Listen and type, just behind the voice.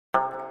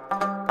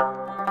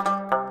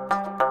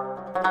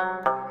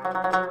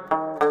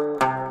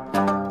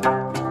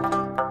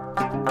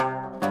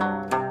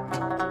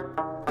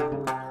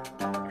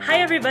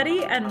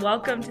and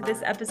welcome to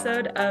this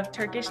episode of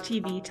Turkish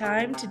TV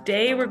Time.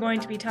 Today we're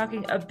going to be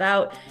talking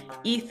about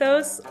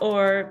Ethos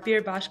or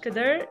Bir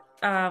Başkadır,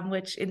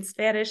 which in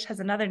Spanish has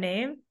another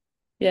name.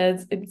 Yeah,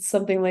 it's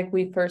something like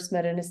we first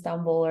met in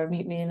Istanbul or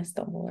meet me in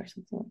Istanbul or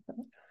something like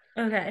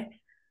that.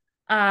 Okay.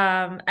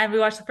 And we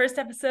watched the first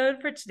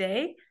episode for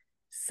today.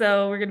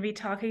 So we're going to be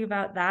talking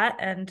about that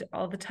and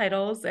all the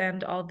titles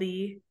and all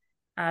the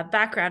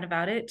background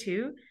about it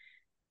too.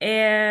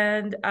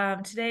 And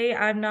today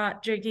I'm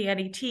not drinking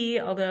any tea,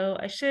 although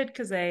I should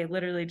because I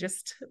literally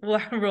just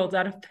rolled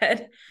out of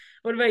bed.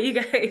 What about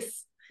you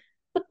guys?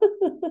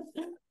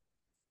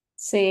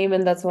 Same,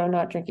 and that's why I'm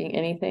not drinking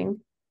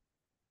anything.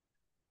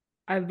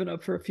 I've been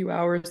up for a few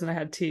hours and I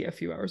had tea a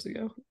few hours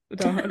ago.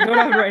 Don't have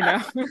it right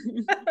now.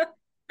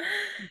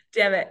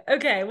 Damn it.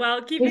 Okay, well,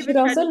 We keeping the should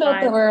trend also note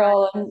that alive. we're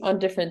all on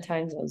different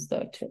time zones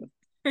though, too.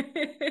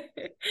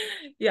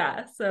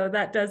 Yeah, so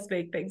that does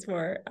make things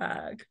more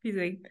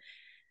confusing.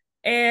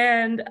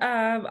 And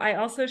I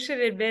also should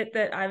admit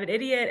that I'm an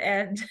idiot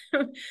and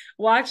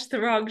watched the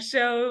wrong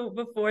show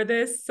before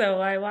this. So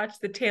I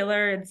watched The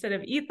Taylor instead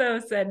of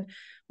Ethos. And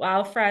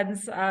wow,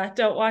 friends,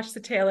 don't watch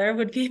The Taylor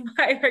would be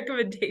my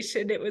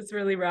recommendation. It was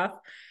really rough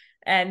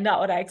and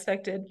not what I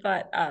expected.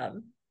 But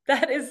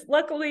that is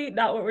luckily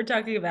not what we're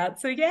talking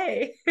about. So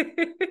yay.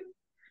 You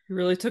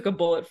really took a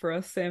bullet for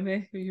us,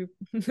 Sammy.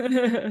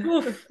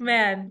 Oof,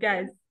 man,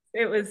 guys,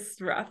 it was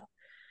rough.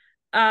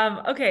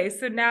 Okay,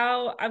 so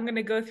now I'm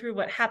gonna go through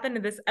what happened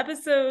in this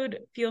episode.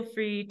 Feel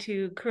free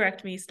to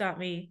correct me, stop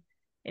me,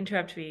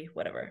 interrupt me,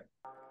 whatever.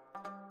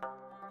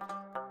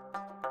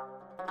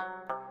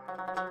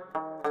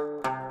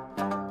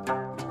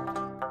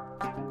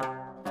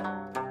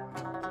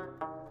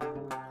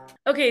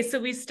 Okay, so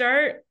we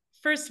start,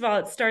 first of all,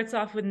 it starts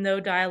off with no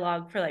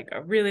dialogue for like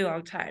a really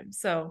long time.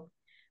 So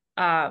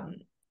um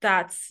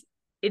that's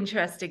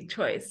interesting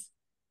choice.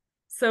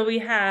 So we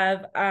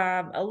have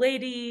a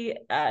lady,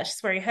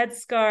 she's wearing a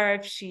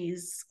headscarf,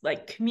 she's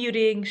like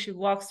commuting, she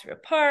walks through a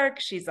park,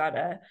 she's on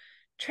a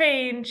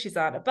train, she's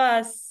on a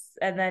bus,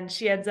 and then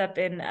she ends up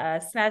in a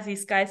snazzy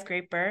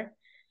skyscraper.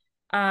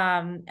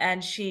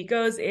 And she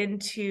goes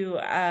into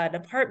an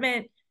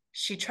apartment.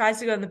 She tries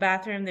to go in the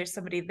bathroom, there's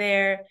somebody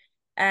there,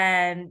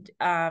 and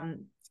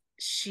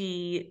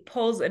she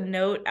pulls a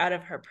note out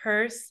of her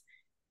purse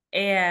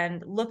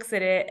and looks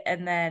at it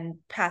and then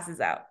passes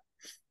out.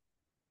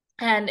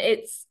 And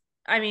it's,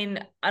 I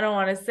mean, I don't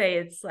want to say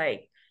it's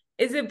like,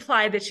 it's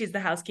implied that she's the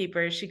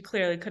housekeeper. She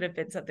clearly could have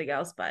been something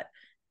else, but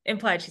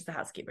implied she's the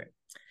housekeeper.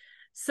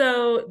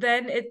 So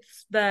then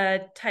it's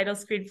the title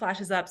screen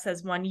flashes up,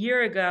 says 1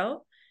 year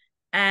ago,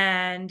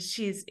 and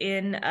she's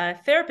in a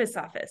therapist's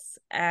office.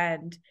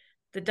 And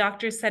the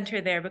doctor sent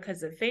her there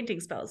because of fainting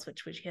spells,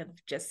 which we have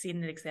just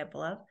seen an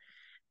example of.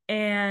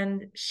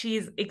 And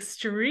she's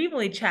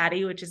extremely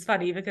chatty, which is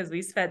funny because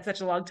we spent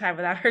such a long time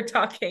without her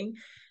talking.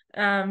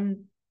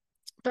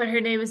 But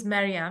her name is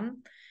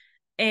Maryam,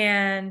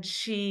 and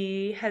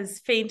she has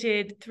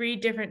fainted 3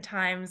 different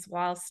times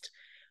whilst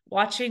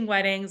watching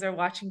weddings or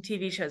watching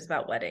TV shows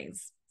about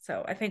weddings.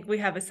 So I think we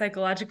have a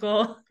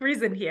psychological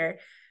reason here,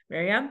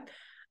 Maryam.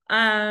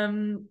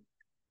 Um,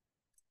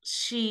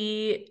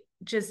 she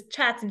just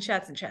chats and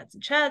chats and chats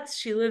and chats.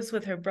 She lives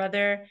with her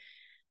brother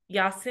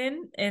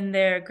Yasin in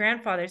their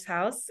grandfather's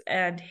house,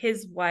 and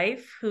his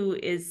wife, who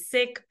is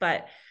sick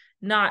but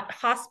not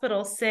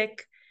hospital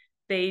sick.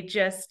 They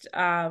just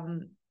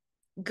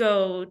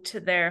go to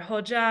their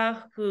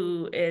hoja,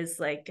 who is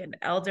like an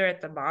elder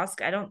at the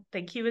mosque. I don't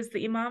think he was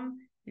the imam.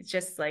 He's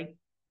just like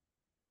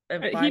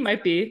He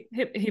might be.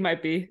 He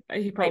might be.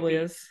 He might probably be.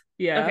 is.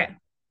 Yeah. Okay.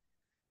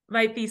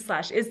 Might be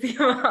slash is the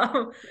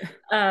imam.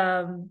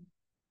 um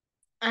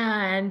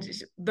and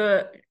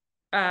the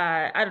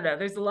I don't know,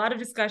 there's a lot of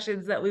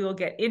discussions that we will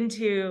get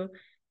into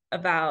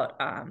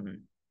about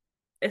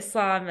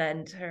Islam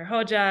and her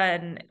hoja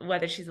and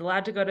whether she's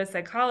allowed to go to a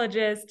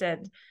psychologist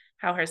and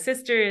how her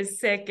sister is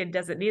sick and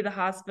doesn't need the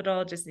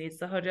hospital, just needs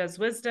the hoja's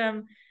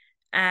wisdom.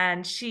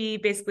 And she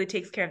basically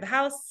takes care of the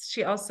house.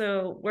 She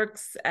also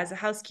works as a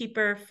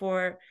housekeeper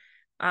for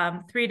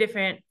 3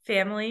 different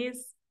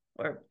families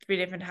or 3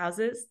 different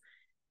houses.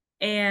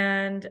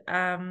 And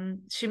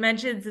she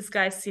mentions this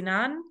guy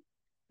Sinan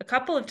a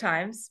couple of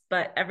times,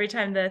 but every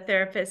time the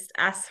therapist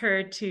asks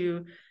her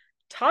to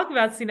talk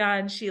about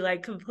Sinan, she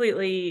like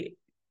completely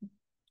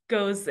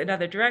goes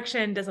another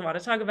direction, doesn't want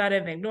to talk about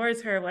him,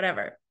 ignores her,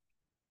 whatever.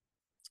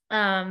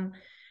 Um,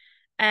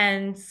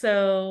 and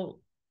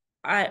so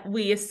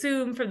we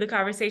assume from the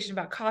conversation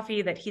about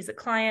coffee that he's a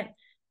client.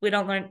 We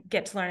don't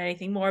get to learn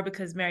anything more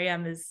because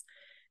Miriam is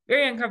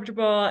very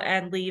uncomfortable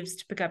and leaves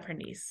to pick up her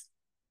niece.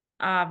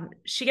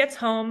 She gets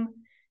home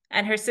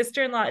and her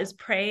sister-in-law is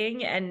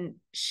praying, and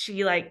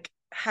she like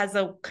has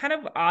a kind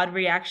of odd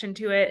reaction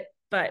to it,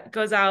 but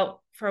goes out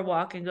for a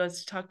walk and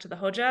goes to talk to the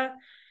Hoja.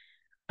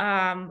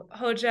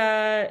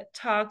 Hoja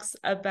talks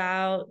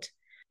about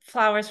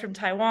flowers from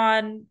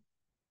Taiwan.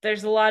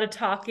 There's a lot of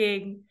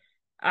talking.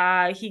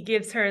 He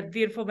gives her a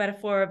beautiful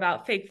metaphor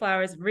about fake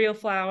flowers and real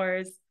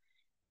flowers.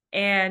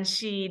 and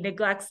she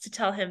neglects to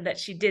tell him that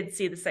she did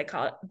see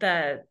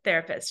the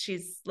therapist.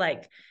 She's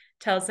like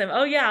tells him,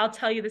 "Oh yeah, I'll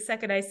tell you the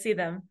second I see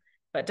them,"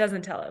 but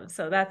doesn't tell him.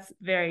 So that's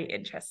very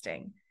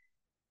interesting.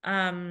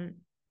 Um,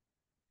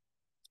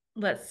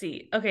 let's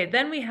see. Okay,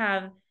 then we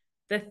have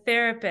the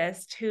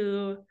therapist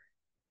who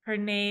her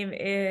name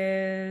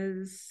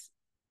is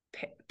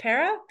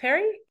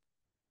Perry?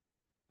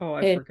 Oh,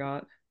 I Hey,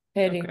 forgot.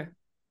 Eddie. Okay.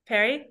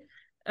 Perry.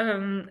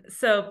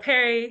 So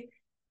Perry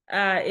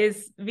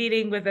is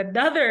meeting with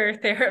another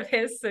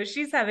therapist, so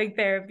she's having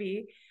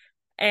therapy,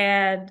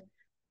 and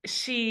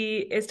she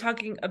is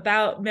talking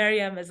about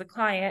Miriam as a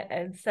client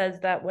and says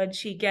that when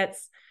she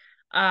gets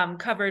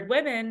covered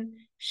women,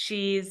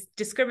 she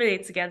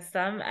discriminates against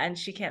them and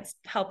she can't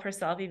help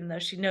herself, even though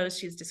she knows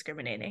she's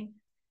discriminating.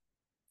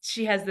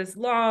 She has this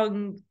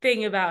long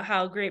thing about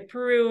how great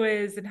Peru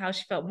is and how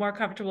she felt more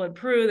comfortable in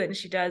Peru than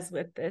she does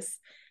with this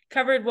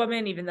covered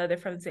woman, even though they're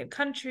from the same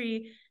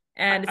country.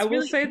 And I it's will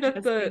really say that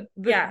interesting.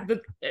 Yeah.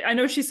 I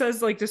know she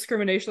says like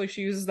discrimination, like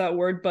she uses that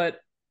word, but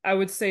I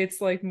would say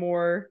it's like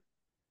more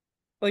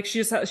like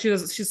she's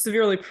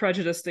severely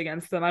prejudiced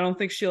against them. I don't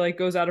think she like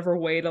goes out of her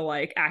way to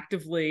like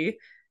actively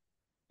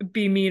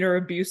be mean or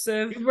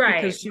abusive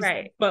Right, because she's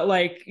right. but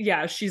like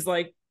yeah, she's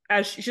like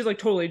she's like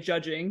totally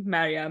judging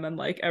Mariam and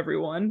like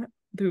everyone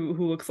who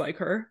looks like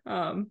her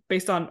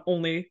based on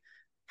only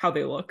how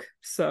they look.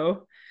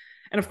 So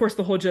and of course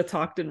the whole jet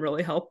talk didn't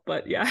really help,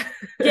 but yeah.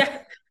 Yeah.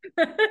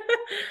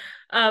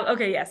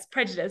 Okay, yes,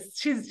 prejudice.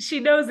 She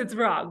knows it's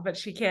wrong, but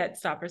she can't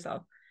stop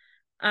herself.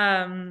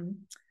 Um,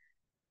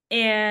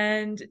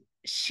 and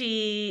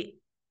she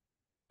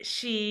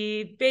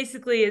she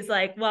basically is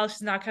like, well,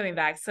 she's not coming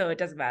back, so it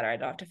doesn't matter. I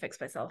don't have to fix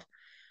myself.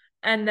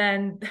 And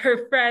then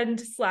her friend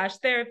slash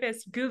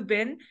therapist,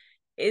 Gubin,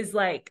 is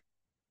like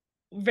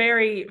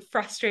very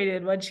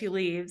frustrated when she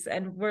leaves.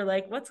 And we're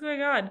like, what's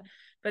going on?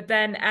 But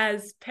then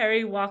as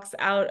Perry walks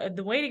out of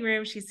the waiting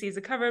room, she sees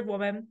a covered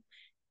woman.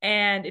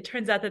 And it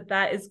turns out that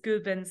that is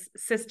Gubin's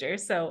sister.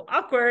 So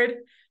awkward,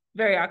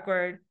 very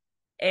awkward.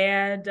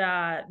 And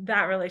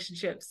that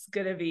relationship's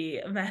going to be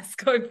a mess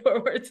going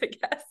forward, I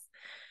guess.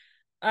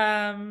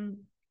 Um,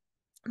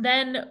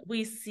 then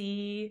we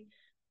see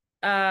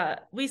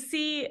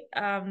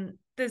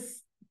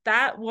this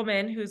that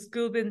woman who's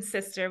Gubin's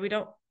sister.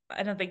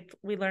 I don't think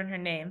we learn her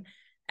name,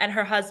 and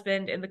her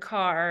husband in the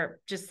car,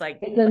 just like,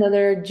 It's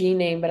another G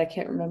name, but I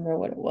can't remember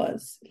what it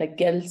was. Like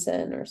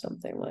Gelsen or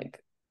something like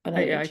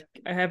another I G.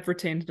 I have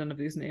retained none of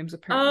these names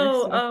apparently.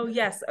 oh, So oh,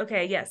 yes,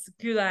 okay, yes,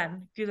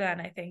 Gulan,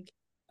 I think.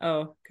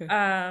 oh okay.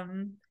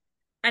 Um,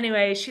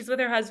 anyway, she's with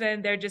her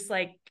husband. They're just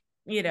like,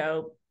 you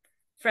know,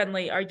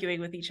 friendly, arguing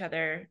with each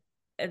other,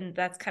 and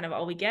that's kind of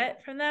all we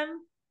get from them.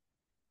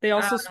 They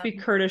also speak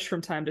Um, Kurdish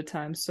from time to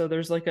time, so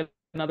there's like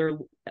another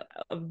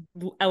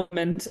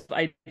element of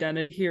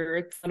identity here.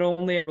 It's not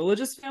only a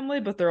religious family,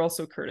 but they're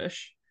also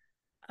Kurdish.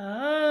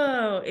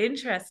 oh,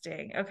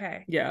 interesting.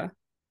 Okay, Yeah.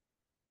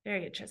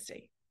 very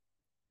interesting.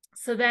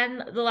 So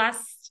then the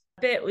last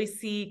bit we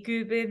see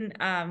Gubin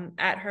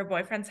at her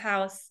boyfriend's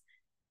house,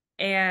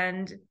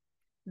 and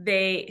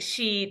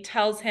she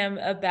tells him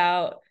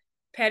about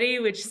Petty,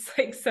 which is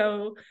like,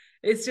 so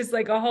it's just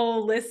like a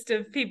whole list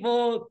of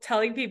people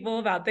telling people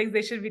about things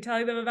they shouldn't be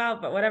telling them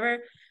about, but whatever.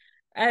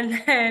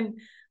 And then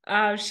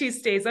she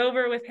stays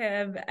over with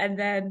him, and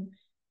then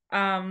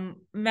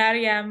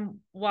Mariam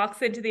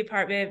walks into the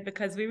apartment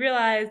because we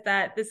realize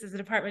that this is an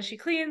apartment she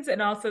cleans,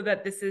 and also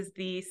that this is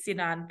the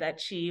Sinan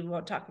that she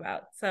won't talk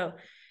about. So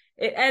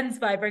it ends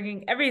by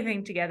bringing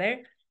everything together,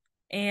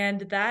 and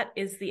that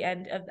is the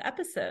end of the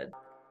episode.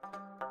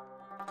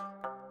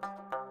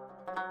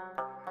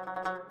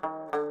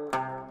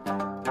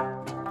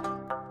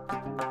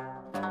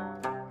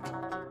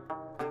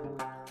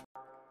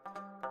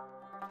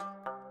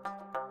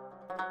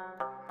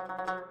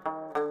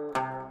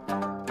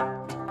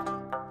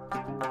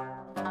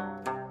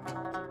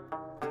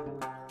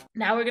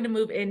 Now we're going to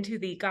move into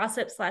the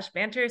gossip slash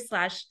banter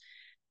slash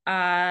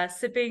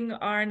sipping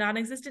our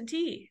non-existent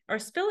tea or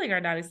spilling our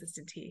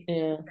non-existent tea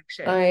Yeah.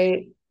 section.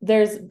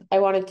 I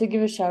wanted to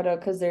give a shout out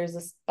because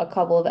there's a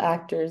couple of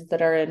actors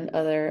that are in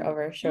other of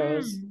our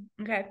shows.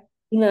 Okay.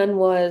 Ilan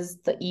was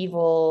the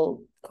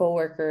evil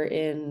co-worker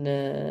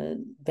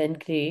in Ben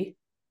Kri.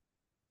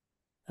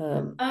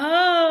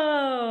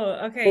 Oh,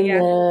 okay. And Yeah.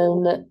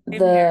 then Same here.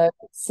 the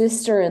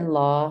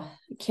sister-in-law,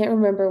 I can't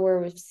remember where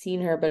we've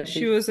seen her, but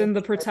She was in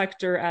before. The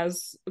Protector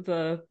as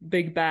the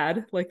big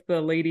bad, like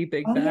the lady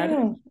big Oh bad.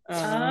 yeah.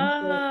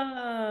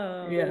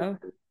 Oh. Yeah.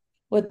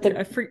 With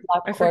Yeah, the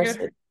black I forget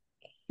corset. her,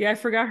 yeah, I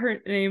forgot her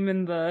name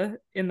in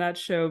that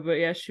show, but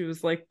yeah, she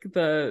was like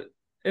the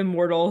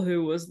immortal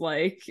who was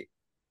like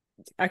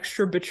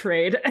extra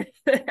betrayed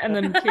and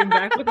then came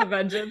back with a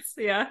vengeance.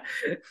 Yeah.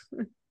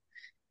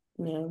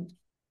 Yeah.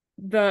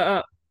 The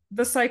uh,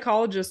 the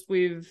psychologist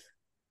we've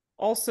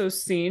also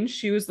seen,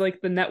 she was like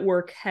the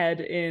network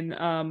head in As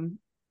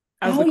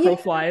Oh the Crow yeah.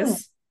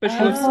 Flies, but she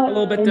I was a thought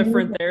little Oh. bit I knew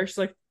different there. She's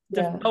like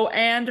Yeah.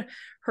 And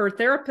her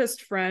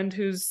therapist friend,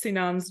 who's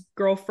Sinan's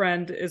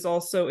girlfriend, is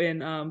also in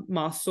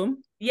Masum, the one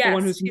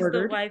Yes, who's she's the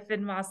murdered. wife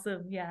in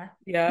Masum. Yeah.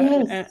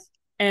 Yeah, Yes.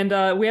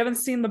 and we haven't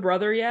seen the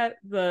brother yet,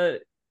 the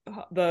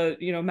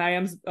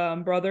Mariam's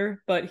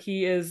brother, but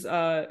he is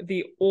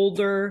the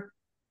older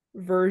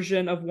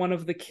version of one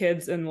of the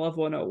kids in Love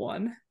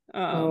 101.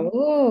 Like the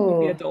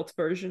Oh, adult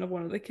version of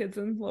one of the kids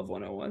in Love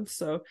 101.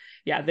 So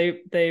yeah,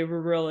 they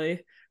were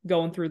really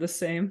going through the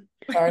same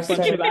bunch of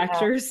star-studded cast.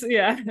 actors.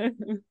 Yeah.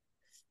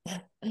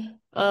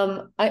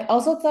 I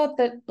also thought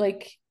that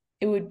like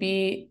it would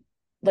be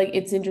like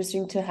it's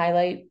interesting to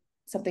highlight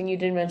something you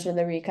didn't mention in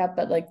the recap,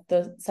 but like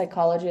the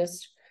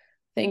psychologist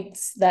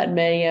thinks that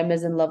Maryam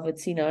is in love with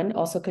Sinan,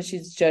 also because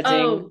she's judging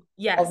Oh, all the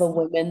yes.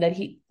 women that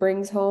he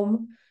brings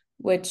home,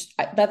 which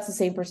that's the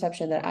same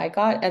perception that I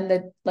got, and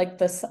that like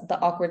the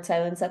awkward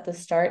silence at the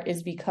start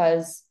is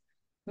because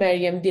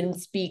Maryam didn't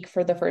speak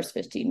for the first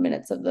 15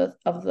 minutes of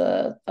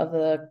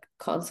the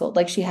consult.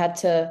 Like she had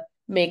to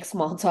make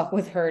small talk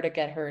with her to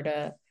get her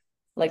to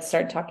like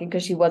start talking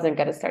because she wasn't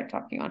gonna start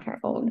talking on her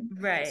own.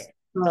 Right.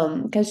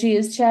 Because she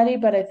is chatty,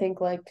 but I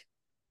think like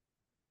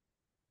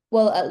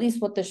well, at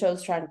least what the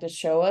show's trying to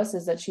show us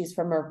is that she's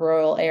from a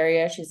rural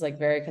area. She's like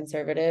very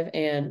conservative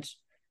and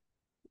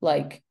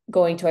like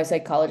going to a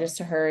psychologist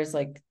to her is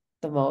like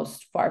the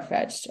most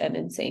far-fetched and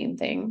insane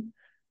thing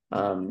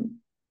um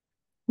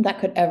that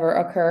could ever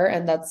occur.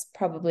 And that's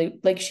probably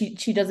like she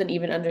doesn't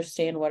even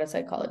understand what a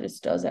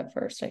psychologist does at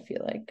first. I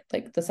feel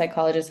like the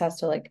psychologist has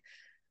to like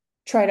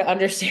try to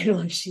understand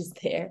why she's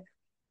there.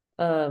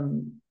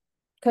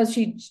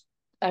 Because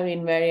I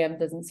mean, Miriam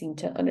doesn't seem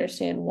to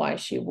understand why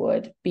she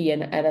would be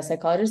at a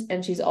psychologist,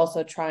 and she's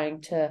also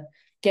trying to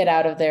get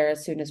out of there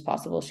as soon as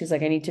possible. She's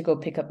like, I need to go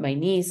pick up my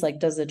niece. Like,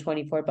 does the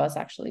 24 bus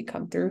actually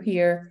come through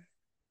here?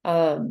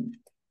 Um,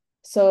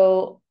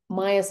 so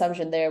my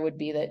assumption there would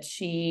be that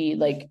she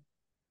like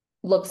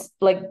looks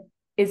like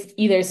is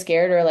either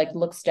scared or like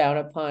looks down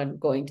upon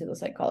going to the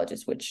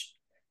psychologist, which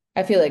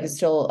I feel like is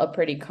still a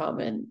pretty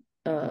common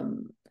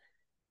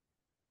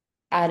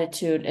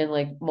attitude in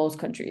like most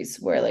countries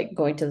where like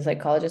going to the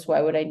psychologist, why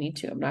would I need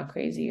to? I'm not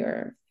crazy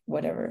or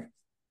whatever.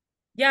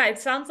 Yeah, it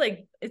seems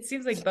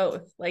like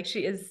both. Like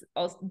she is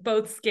also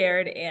both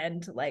scared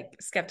and like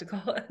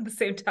skeptical at the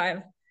same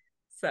time.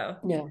 So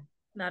Yeah.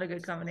 not a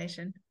good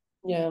combination.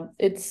 Yeah.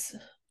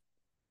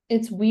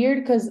 It's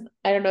weird because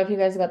I don't know if you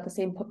guys got the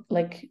same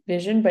like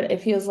vision, but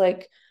it feels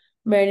like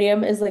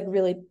Miriam is like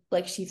really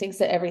like she thinks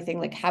that everything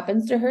like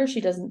happens to her. She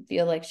doesn't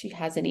feel like she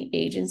has any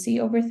agency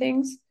over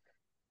things.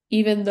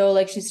 Even though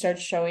like she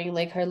starts showing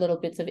like her little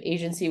bits of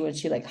agency when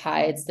she like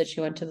hides that she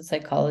went to the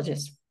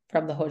psychologist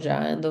from the Hoja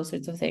and those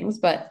sorts of things.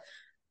 But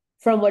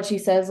from what she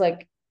says,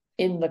 like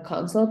in the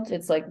consult,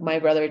 it's like my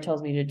brother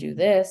tells me to do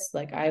this.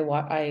 Like I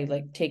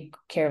like take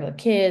care of the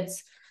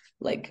kids.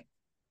 Like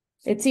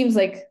it seems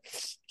like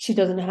she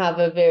doesn't have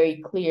a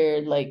very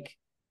clear like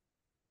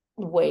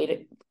way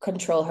to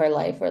control her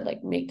life or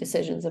like make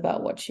decisions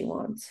about what she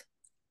wants.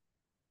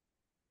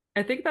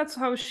 I think that's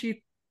how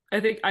I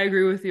think I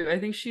agree with you. I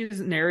think she's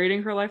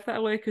narrating her life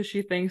that way because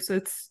she thinks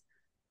it's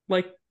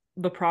like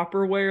the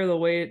proper way or the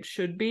way it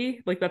should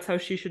be. Like that's how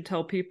she should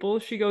tell people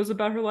she goes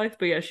about her life.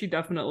 But yeah, she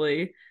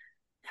definitely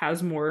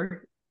has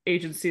more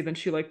agency than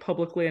she like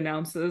publicly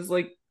announces.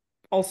 Like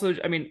also,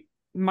 I mean,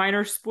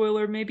 minor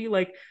spoiler maybe,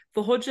 like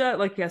the Hoja,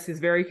 like yes, he's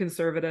very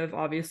conservative.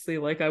 Obviously,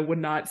 like I would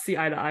not see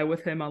eye to eye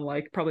with him on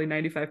like probably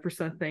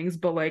 95% things,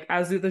 but like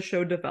as the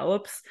show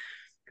develops,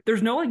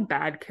 there's no like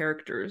bad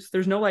characters.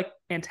 There's no like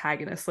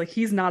antagonists. Like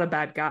he's not a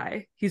bad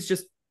guy. He's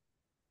just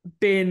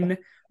been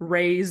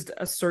raised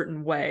a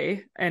certain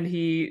way and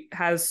he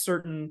has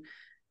certain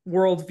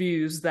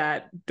worldviews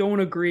that don't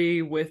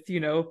agree with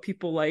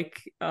people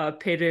like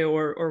Pede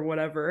or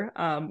whatever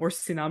or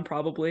Sinan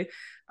probably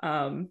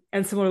and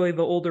similarly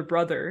the older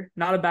brother,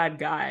 not a bad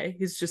guy,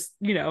 he's just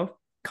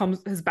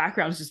comes his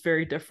background is just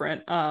very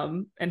different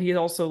and he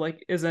also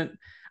like isn't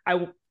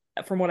I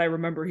from what I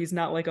remember he's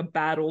not like a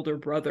bad older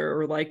brother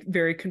or like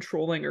very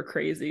controlling or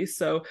crazy.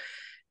 So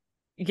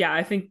yeah,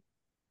 I think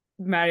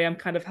Mariam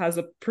kind of has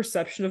a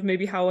perception of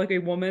maybe how like a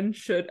woman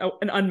should,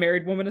 an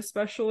unmarried woman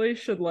especially,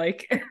 should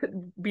like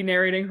be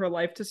narrating her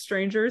life to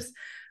strangers.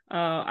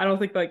 I don't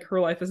think like her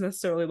life is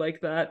necessarily like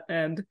that,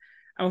 and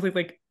I don't think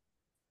like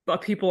the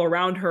people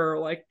around her are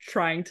like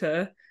trying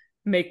to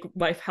make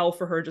life hell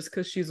for her just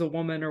because she's a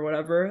woman or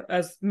whatever,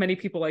 as many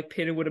people like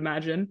Peter would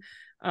imagine.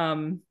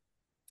 So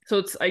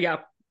it's yeah,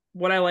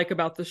 what I like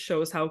about this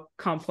show is how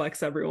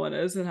complex everyone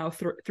is and how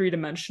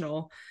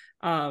three-dimensional.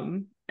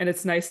 And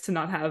it's nice to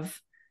not have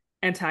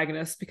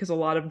antagonists because a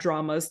lot of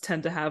dramas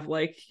tend to have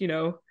like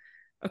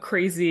a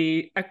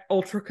crazy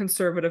ultra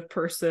conservative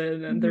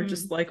person and they're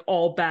just like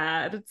all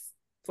bad. It's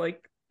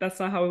like that's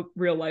not how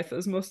real life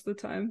is most of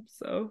the time.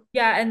 So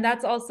Yeah, and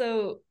that's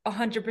also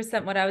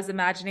 100% what I was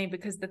imagining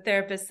because the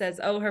therapist says,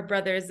 "Oh, her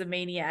brother is a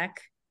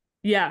maniac."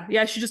 yeah,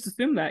 she just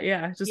assumed that,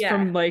 yeah, just Yeah.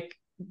 from like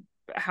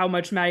how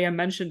much Maria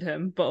mentioned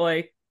him, but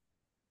like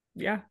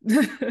yeah.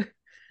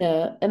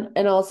 Yeah,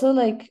 and also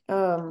like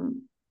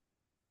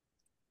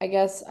I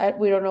guess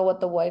we don't know what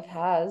the wife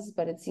has,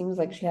 but it seems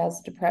like she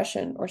has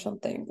depression or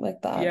something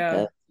like that.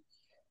 Yeah,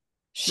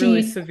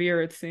 really She,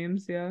 severe it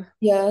seems. Yeah.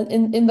 yeah,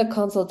 in the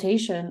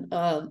consultation,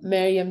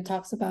 Miriam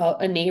talks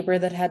about a neighbor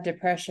that had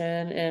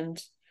depression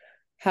and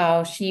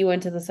how she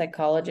went to the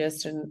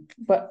psychologist, and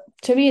but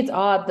to me it's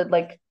odd that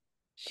like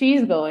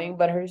she's going,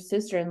 but her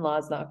sister-in-law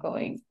is not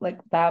going. Like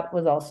that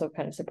was also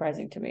kind of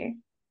surprising to me.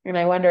 And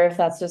I wonder if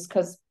that's just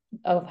because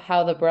of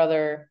how the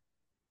brother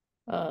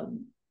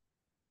um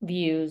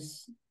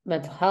views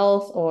mental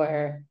health,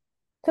 or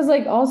because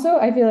like also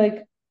I feel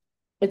like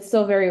it's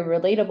still very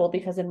relatable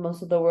because in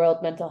most of the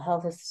world mental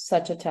health is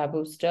such a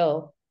taboo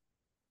still,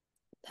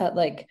 that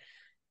like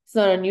it's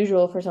not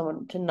unusual for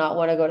someone to not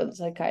want to go to the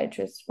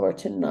psychiatrist or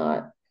to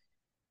not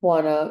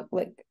want to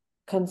like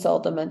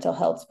consult a mental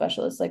health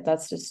specialist. Like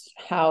that's just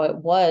how it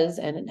was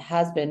and it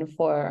has been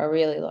for a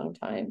really long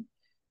time.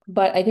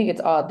 But I think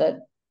it's odd that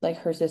like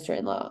her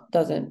sister-in-law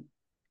doesn't,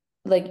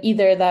 like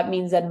either that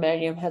means that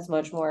Miriam has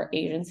much more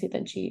agency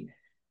than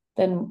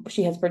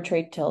she has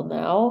portrayed till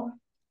now,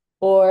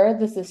 or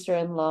the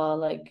sister-in-law,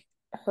 like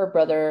her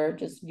brother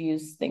just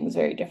views things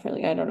very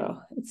differently. I don't know.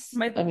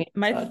 My It's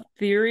my odd.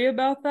 theory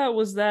about that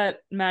was that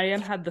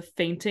Mariam had the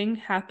fainting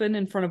happen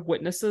in front of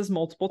witnesses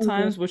multiple Mhm.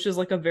 times, which is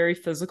like a very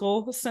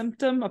physical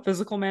symptom, a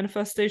physical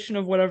manifestation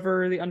of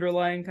whatever the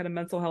underlying kind of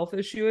mental health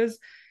issue is.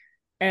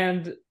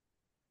 And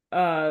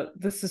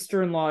the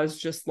sister-in-law is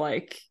just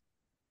like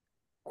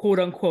quote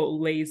unquote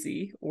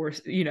lazy or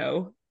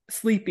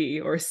sleepy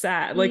or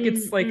sad. Like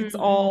it's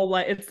all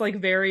like it's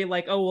like very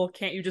like, oh well,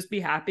 can't you just be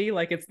happy?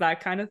 Like it's that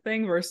kind of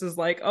thing versus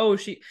like, oh,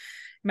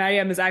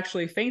 Mariam is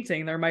actually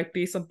fainting. There might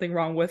be something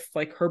wrong with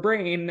like her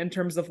brain in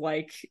terms of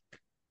like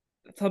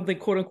something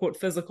quote unquote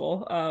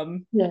physical.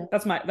 Yeah.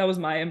 That was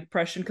my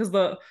impression because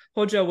the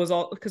Hoja was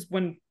all because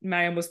when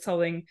Mariam was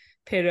telling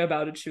Pere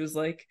about it, she was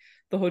like,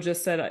 the Hoja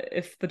said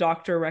if the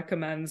doctor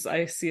recommends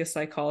I see a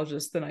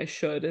psychologist, then I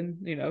should,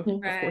 and of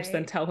course,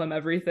 then Right. tell him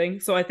everything.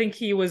 So I think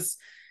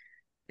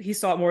he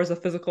saw it more as a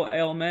physical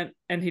ailment,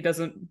 and he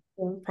doesn't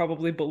Yeah.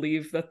 probably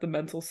believe that the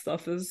mental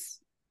stuff is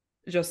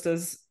just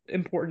as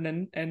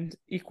important and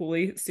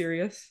equally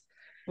serious.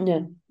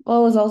 Yeah.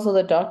 Well, it was also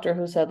the doctor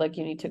who said like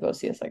you need to go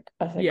see a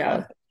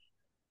Yeah. psychologist.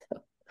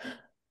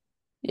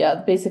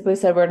 Yeah, basically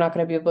said we're not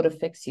going to be able to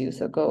fix you,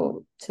 so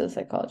go to the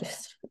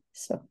psychologist.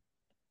 So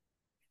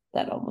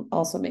that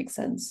also makes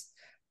sense.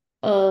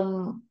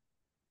 Um,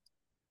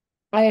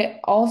 I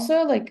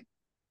also like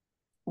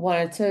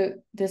wanted to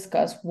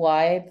discuss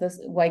why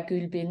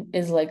Gulbin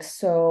is like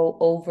so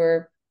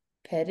over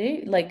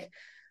petty. Like I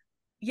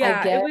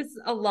Yeah, it get, was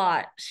a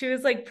lot. She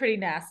was like pretty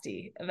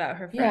nasty about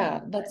her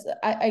friend. yeah,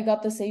 I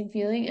got the same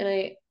feeling, and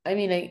I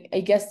mean I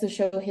guess the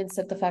show hints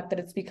at the fact that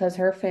it's because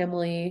her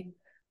family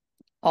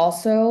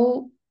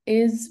also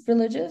is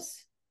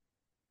religious,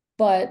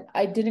 but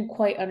I didn't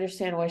quite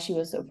understand why she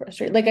was so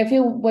frustrated. Like I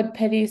feel what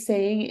Petty is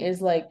saying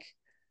is like,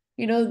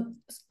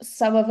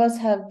 some of us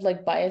have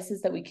like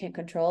biases that we can't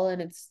control,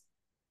 and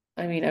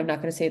I mean, I'm not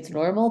going to say it's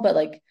normal, but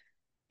like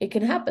it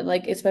can happen.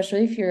 Like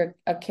especially if you're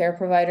a care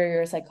provider,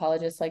 you're a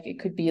psychologist, like it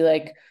could be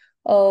like,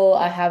 oh,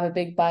 I have a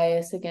big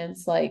bias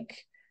against like,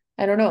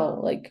 I don't know,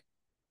 like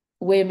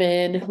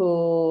women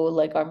who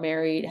like are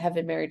married, have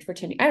been married for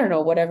 10 years. I don't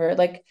know, whatever.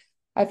 Like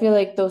I feel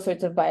like those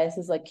sorts of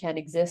biases like can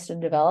exist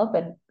and develop,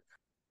 and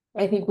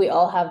I think we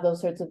all have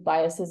those sorts of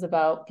biases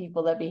about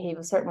people that behave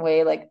a certain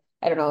way. Like,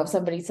 I don't know, if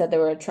somebody said they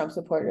were a Trump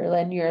supporter,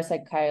 then you're a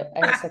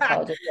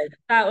psychologist, like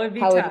That would be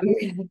how would tough. you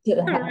react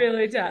to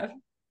Really tough.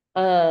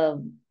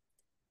 that?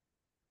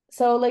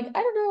 So like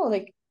I don't know,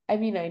 like I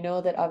mean, I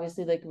know that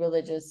obviously like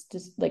religious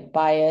just like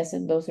bias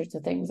and those sorts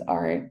of things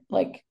aren't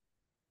like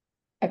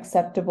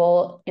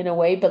acceptable in a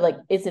way, but like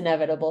it's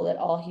inevitable that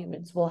all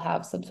humans will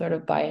have some sort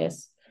of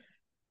bias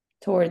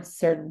towards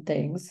certain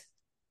things.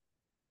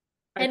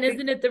 I And think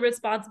isn't it the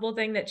responsible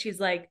thing that she's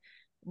like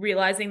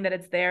realizing that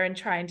it's there and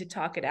trying to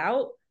talk it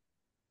out?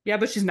 yeah,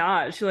 but she's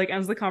not. She like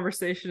ends the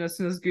conversation as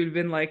soon as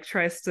Gudvin like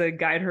tries to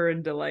guide her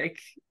into like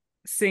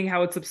seeing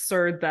how it's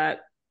absurd that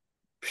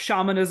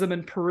shamanism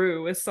in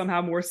Peru is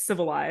somehow more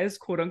civilized,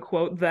 quote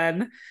unquote,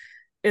 than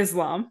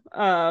Islam.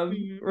 Or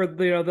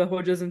the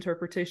Hoja's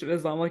interpretation of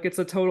Islam. Like it's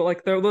a total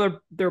like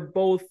they're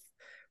both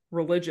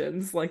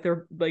religions. Like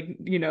they're like,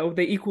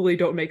 they equally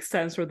don't make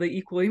sense or they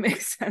equally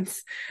make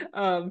sense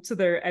to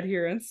their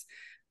adherents.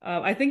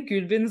 I think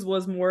Gudvin's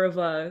was more of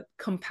a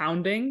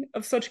compounding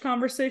of such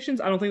conversations.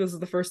 I don't think this is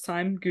the first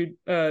time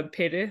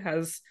Pede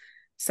has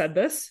said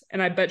this, and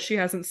I bet she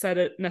hasn't said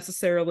it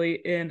necessarily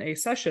in a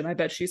session. I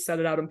bet she said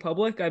it out in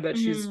public. I bet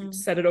she's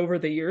said it over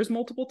the years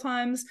multiple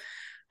times.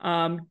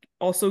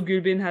 Also,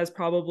 Gudvin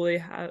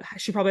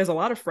she probably has a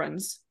lot of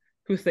friends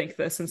who think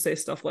this and say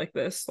stuff like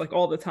this, like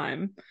all the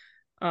time.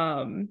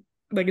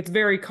 Like it's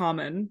very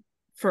common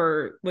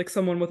for like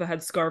someone with a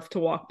headscarf to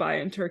walk by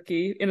in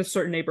Turkey in a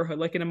certain neighborhood,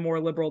 like in a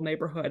more liberal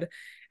neighborhood,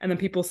 and then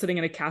people sitting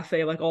in a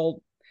cafe like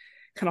all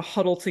kind of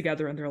huddle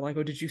together and they're like,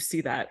 oh, did you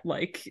see that?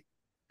 Like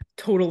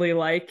totally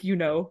like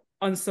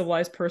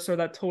uncivilized person or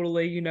that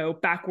totally, you know,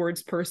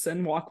 backwards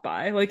person walk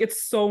by. Like,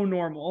 it's so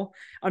normal,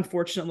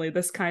 unfortunately,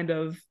 this kind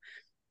of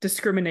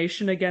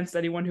discrimination against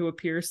anyone who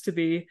appears to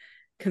be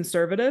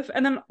conservative.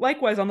 And then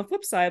likewise on the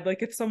flip side,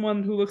 like if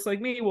someone who looks like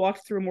me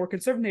walked through a more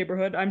conservative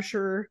neighborhood, I'm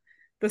sure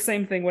the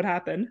same thing would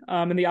happen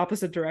in the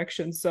opposite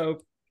direction. So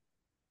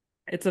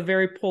it's a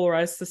very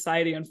polarized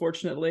society,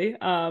 unfortunately.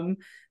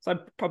 So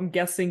I'm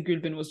guessing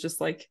Gudbin was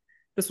just like,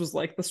 this was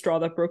like the straw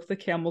that broke the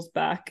camel's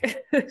back.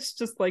 It's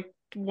just like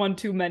one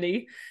too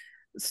many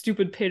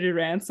stupid pitted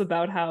rants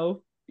about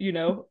how, you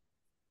know,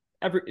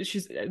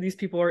 these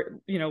people are,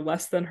 you know,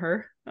 less than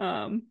her.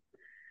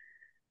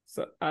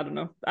 So I don't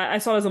know. I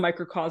saw it as a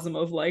microcosm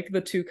of like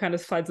the two kind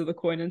of sides of the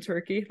coin in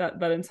Turkey.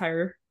 That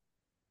entire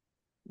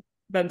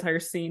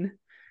scene.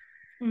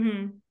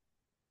 Mm-hmm.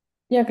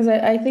 Yeah, because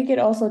I think it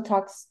also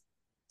talks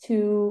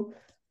to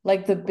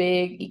like the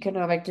big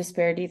economic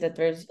disparity that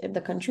there's in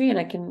the country, and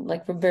I can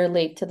like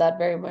relate to that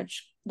very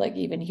much. Like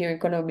even here in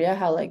Colombia,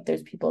 how like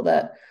there's people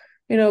that,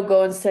 you know,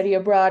 go and study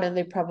abroad, and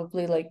they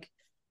probably like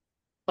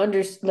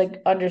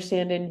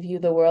understand and view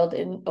the world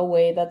in a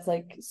way that's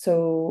like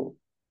so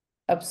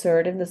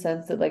absurd in the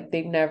sense that like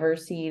they've never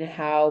seen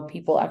how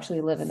people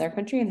actually live in their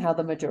country and how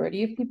the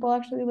majority of people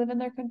actually live in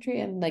their country,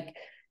 and like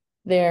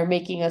they're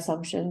making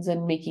assumptions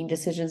and making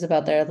decisions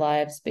about their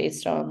lives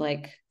based on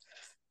like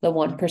the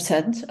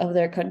 1% of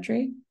their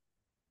country.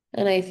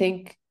 And I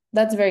think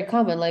that's very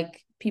common.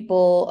 Like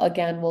people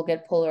again will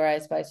get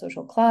polarized by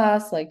social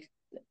class. Like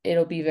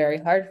it'll be very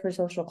hard for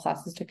social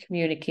classes to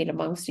communicate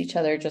amongst each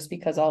other just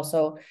because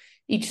also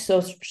each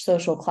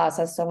social class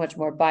has so much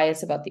more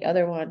bias about the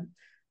other one.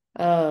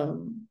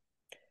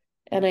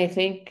 And I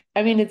think,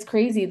 I mean, it's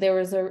crazy. There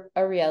was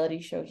a reality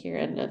show here,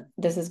 and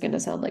this is going to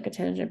sound like a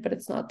tangent, but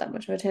it's not that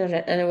much of a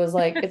tangent. And it was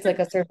like, it's like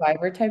a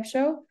Survivor type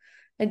show,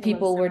 and I love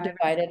people were Survivor.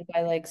 divided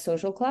by like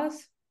social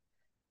class.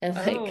 And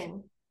like,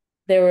 Oh.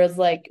 there was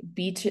like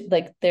beach,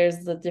 like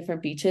there's the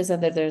different beaches,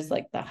 and then there's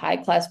like the high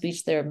class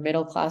beach, their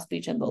middle class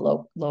beach, and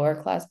the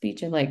lower class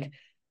beach. And like,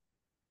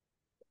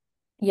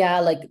 yeah,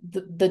 like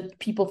the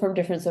people from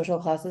different social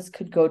classes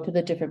could go to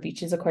the different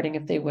beaches according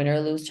if they win or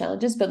lose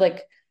challenges. But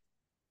like,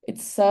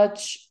 it's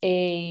such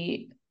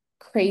a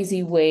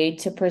crazy way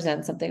to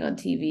present something on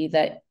TV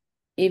that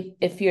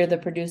if you're the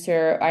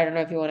producer, I don't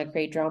know if you want to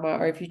create drama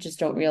or if you just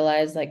don't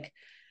realize like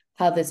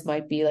how this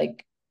might be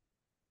like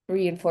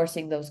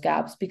reinforcing those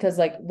gaps. Because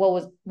like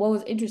what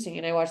was interesting,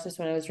 and I watched this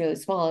when I was really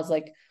small, is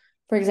like,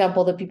 for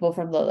example, the people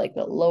from the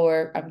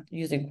lower, I'm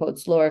using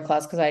quotes, lower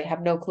class, because I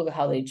have no clue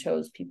how they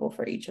chose people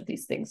for each of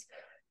these things.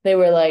 They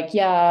were like,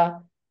 yeah,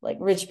 like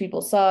rich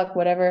people suck,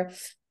 whatever.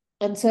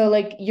 And so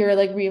like you're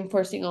like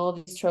reinforcing all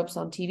of these tropes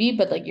on TV,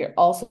 but like you're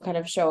also kind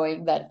of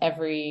showing that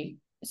every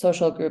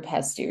social group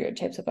has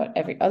stereotypes about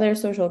every other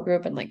social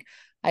group. And like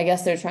I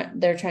guess they're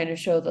trying to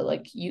show that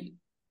like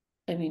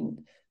I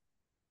mean,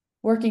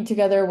 working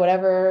together,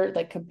 whatever,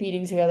 like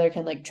competing together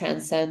can like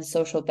transcend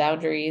social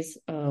boundaries.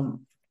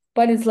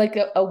 But it's like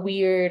a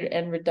weird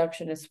and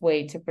reductionist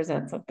way to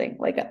present something,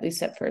 like at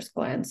least at first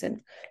glance.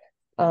 And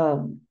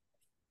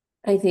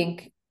I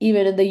think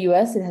even in the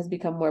US it has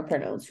become more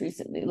pronounced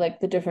recently,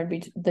 like the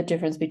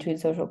difference between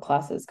social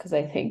classes, because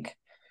I think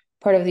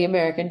part of the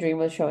American dream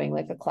was showing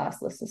like a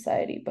classless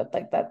society, but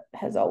like that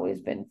has always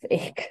been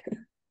fake.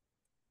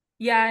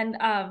 Yeah, and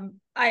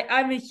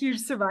I'm a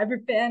huge Survivor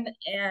fan,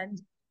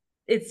 and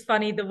it's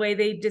funny the way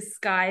they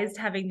disguised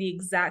having the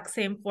exact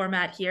same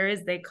format here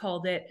is they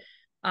called it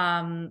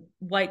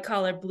white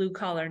collar, blue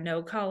collar,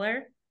 no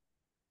collar,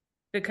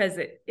 because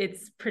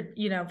it's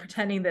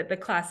pretending that the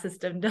class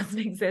system doesn't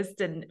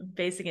exist and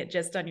basing it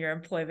just on your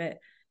employment.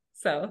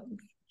 So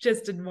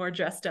just a more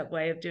dressed up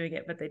way of doing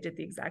it, but they did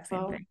the exact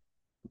same thing.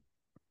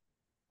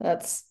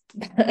 That's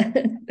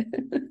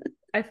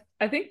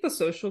I think the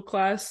social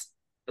class,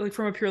 like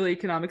from a purely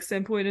economic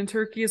standpoint in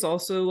Turkey, is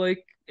also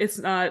like, it's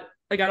not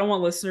like, I don't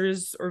want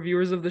listeners or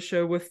viewers of the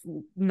show with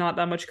not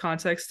that much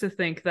context to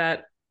think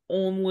that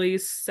only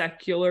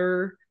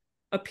secular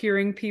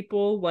appearing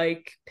people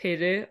like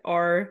Pere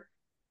are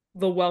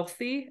the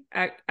wealthy.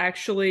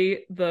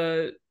 Actually,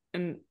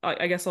 and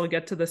I guess I'll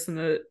get to this in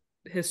the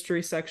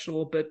history section a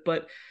little bit,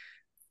 but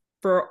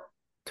for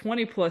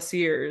 20 plus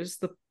years,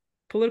 the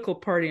political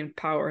party in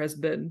power has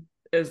been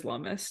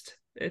Islamist,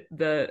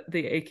 the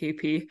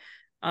AKP.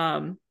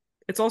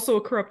 It's also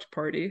a corrupt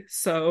party,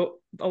 so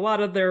a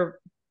lot of their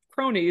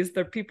cronies,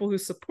 the people who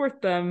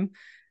support them,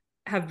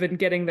 have been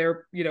getting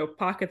their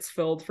pockets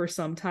filled for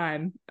some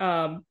time.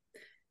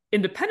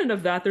 Independent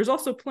of that, there's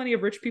also plenty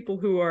of rich people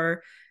who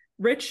are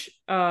rich,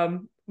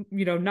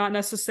 not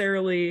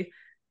necessarily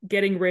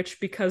getting rich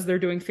because they're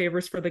doing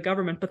favors for the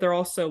government, but they're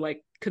also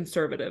like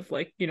conservative.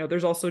 Like,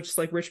 there's also just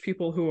like rich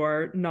people who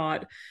are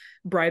not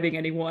bribing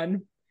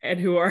anyone and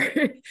who are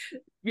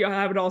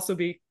would also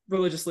be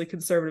religiously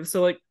conservative.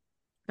 So like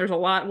there's a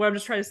lot, what I'm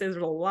just trying to say is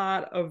there's a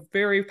lot of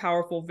very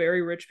powerful,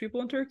 very rich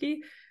people in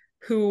Turkey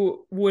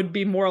who would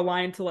be more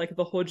aligned to like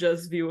the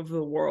Hoca's view of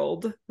the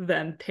world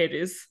than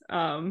Pere's.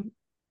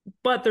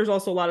 But there's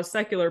also a lot of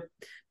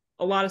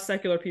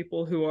secular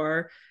people who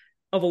are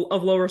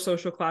of lower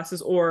social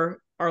classes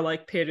or are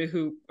like pere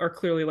who are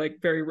clearly like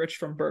very rich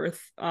from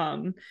birth.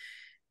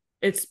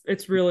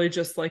 It's really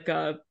just like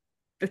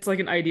it's like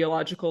an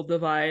ideological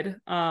divide.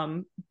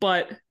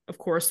 But of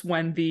course,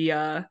 when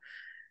the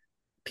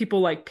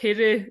people like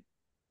pere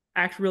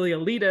act really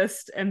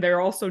elitist and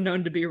they're also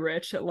known to be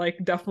rich, it like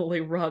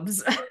definitely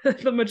rubs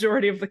the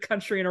majority of the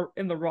country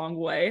in the wrong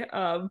way.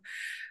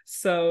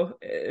 So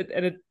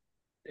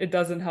it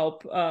doesn't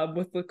help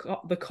with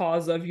the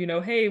cause of, you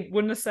know, hey,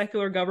 wouldn't a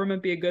secular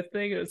government be a good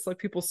thing? It's like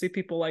people see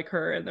people like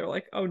her and they're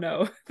like, oh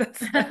no,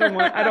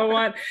 I don't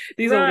want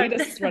these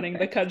elitists running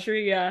the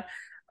country. Yeah.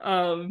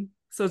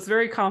 So it's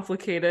very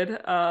complicated.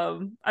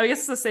 I guess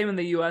it's the same in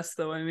the US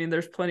though. I mean,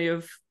 there's plenty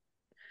of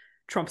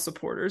Trump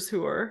supporters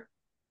who are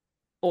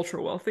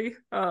ultra wealthy.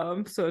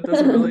 So it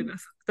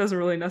doesn't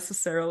really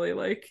necessarily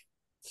like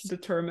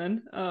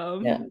determine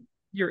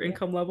your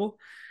income level.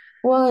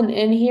 Well,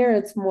 and here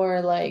it's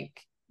more like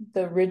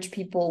the rich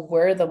people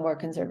were the more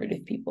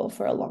conservative people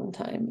for a long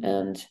time.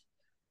 And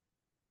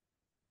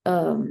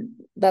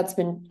that's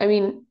been, I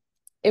mean,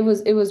 it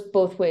was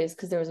both ways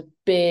because there was a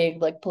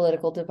big like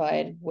political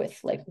divide with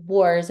like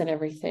wars and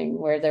everything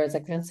where there was a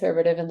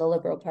conservative and the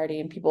liberal party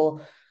and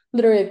people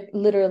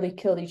literally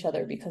killed each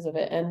other because of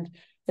it. And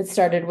it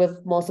started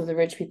with most of the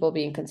rich people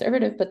being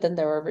conservative, but then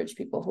there were rich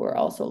people who were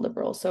also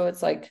liberal. So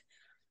it's like,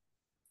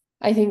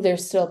 I think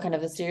there's still kind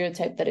of a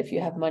stereotype that if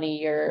you have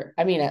money,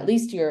 I mean, at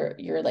least you're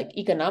like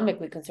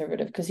economically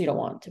conservative because you don't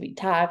want to be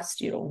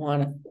taxed, you don't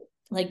want to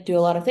like do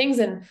a lot of things.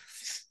 And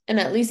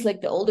at least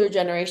like the older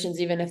generations,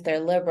 even if they're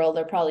liberal,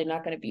 they're probably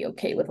not going to be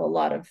okay with a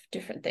lot of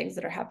different things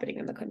that are happening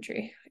in the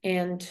country.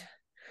 And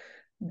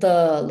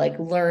the like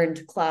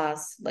learned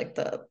class, like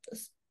the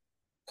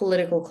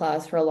political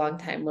class for a long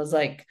time was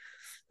like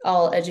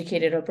all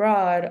educated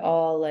abroad,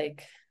 all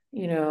like,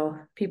 you know,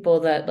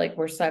 people that like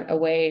were sent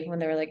away when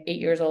they were like 8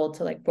 years old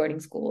to like boarding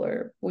school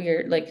or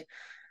weird, like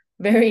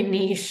very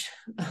niche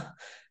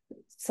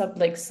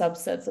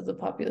subsets of the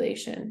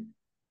population.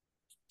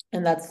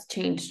 And that's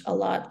changed a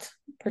lot,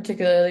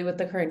 particularly with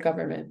the current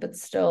government, but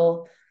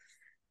still,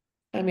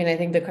 I mean, I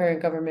think the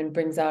current government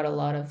brings out a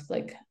lot of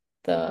like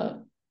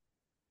the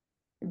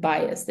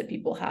bias that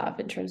people have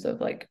in terms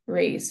of like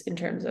race, in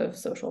terms of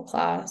social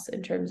class,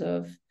 in terms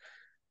of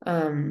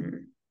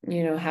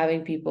you know,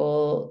 having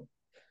people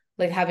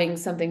like having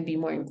something be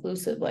more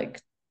inclusive.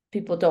 Like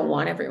people don't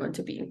want everyone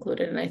to be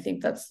included. And I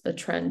think that's a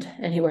trend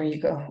anywhere you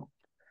go.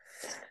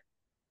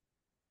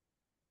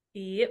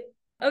 Yep.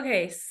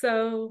 Okay,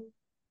 so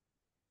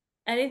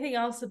anything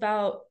else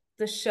about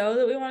the show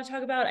that we want to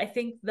talk about? I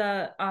think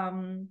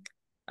I'm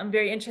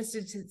very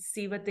interested to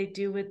see what they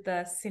do with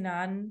the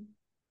Sinan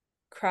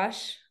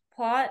crush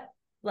plot.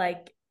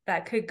 Like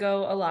that could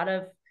go a lot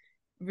of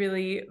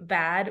really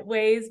bad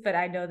ways, but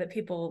I know that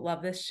people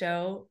love this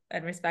show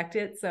and respect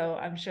it, so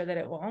I'm sure that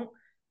it won't.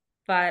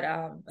 But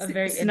I'm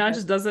very Sinan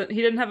just doesn't,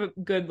 he didn't have a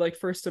good like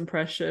first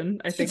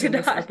impression, I think, in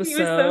this episode. He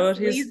was so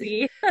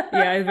sleazy.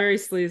 Yeah, very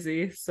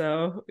sleazy.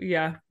 So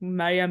yeah,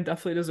 Mayim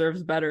definitely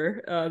deserves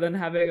better than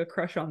having a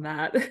crush on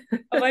that.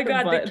 Oh my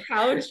god, the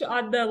couch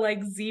on the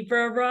like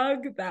zebra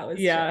rug, that was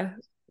yeah.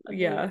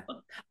 Yeah.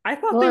 I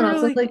thought Well, they and were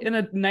also like like in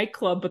a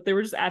nightclub, but they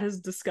were just at his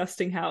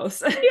disgusting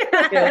house.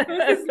 Yeah, it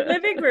was his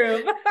living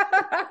room.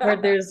 where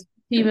there's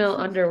female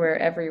underwear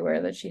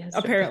everywhere that she has to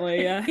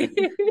Apparently, yeah.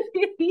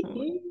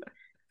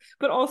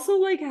 But also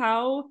like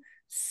how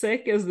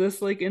sick is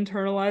this like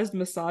internalized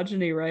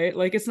misogyny, right?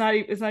 Like it's not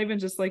even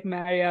just like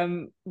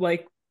Mariam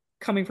like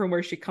coming from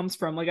where she comes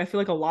from. Like I feel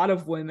like a lot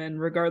of women,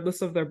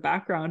 regardless of their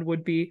background,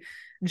 would be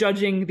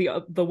judging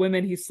the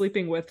women he's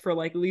sleeping with for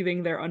like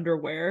leaving their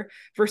underwear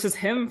versus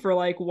him for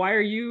like why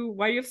you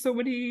have so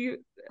many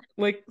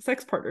like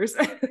sex partners.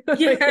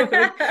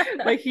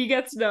 like he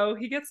gets no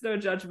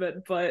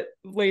judgment, but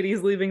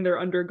ladies leaving their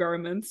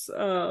undergarments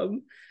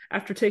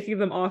after taking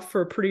them off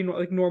for a pretty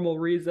like normal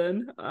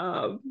reason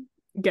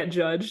get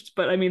judged.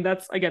 But I mean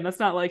that's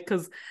not like,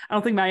 because I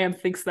don't think Mayim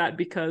thinks that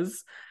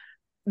because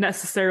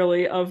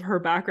necessarily of her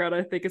background.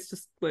 I think it's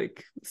just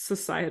like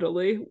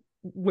societally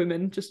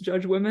women just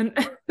judge women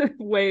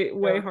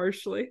way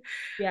harshly.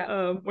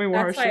 Yeah, way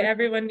more that's harshly. why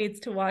everyone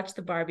needs to watch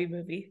the Barbie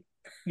movie.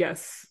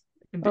 Yes.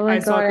 Oh my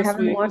God, I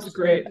haven't week. watched It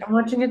great. I'm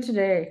watching it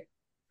today.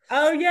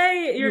 Oh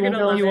yay, you're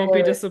gonna love you it. won't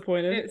be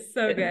disappointed. It's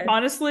so good.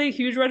 Honestly,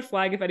 huge red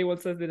flag if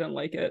anyone says they didn't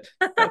like it.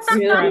 That's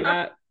where I'm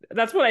at.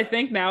 That's what I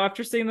think now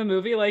after seeing the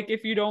movie. Like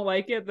if you don't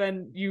like it,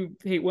 then you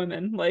hate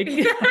women. Like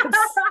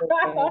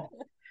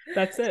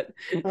that's it.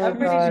 Oh, I'm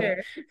pretty God. sure.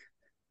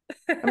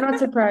 I'm not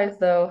surprised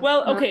though.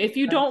 Well, okay, if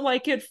you don't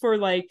like it for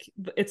like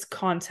its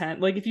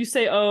content, like if you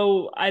say,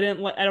 "Oh, I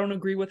don't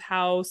agree with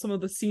how some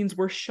of the scenes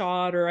were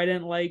shot," or "I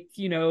didn't like,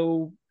 you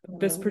know,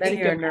 this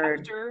particular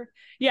actor,"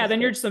 yeah,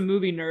 then you're just a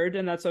movie nerd,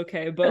 and that's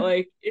okay. But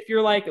like, if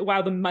you're like,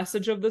 "Wow, the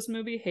message of this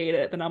movie, hate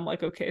it," then I'm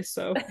like, okay,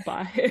 so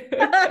bye.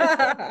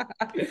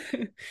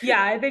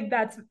 Yeah, I think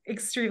that's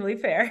extremely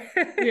fair.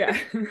 Yeah.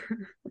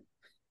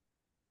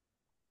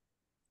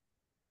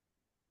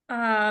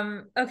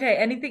 Okay,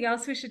 anything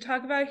else we should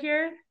talk about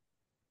here?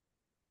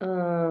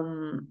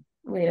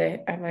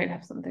 Wait, I might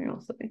have something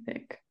else, let me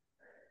think.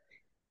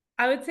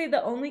 I would say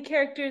the only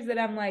characters that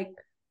I'm like,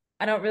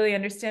 I don't really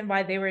understand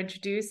why they were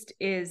introduced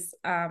is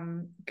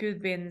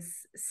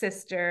Gudbin's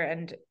sister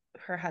and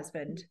her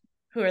husband,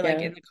 who are like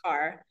Yeah. in the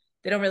car.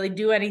 They don't really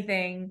do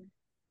anything.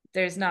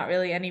 There's not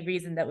really any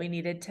reason that we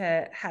needed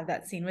to have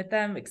that scene with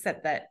them,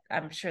 except that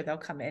I'm sure they'll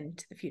come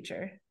into the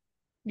future.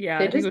 Yeah,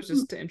 They I think it just was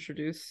just to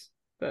introduce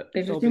that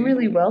they they'll just seem be.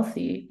 really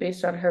wealthy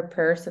based on her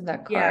purse and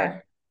that Yeah.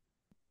 car.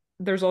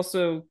 There's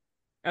also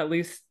at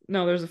least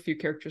no, there's a few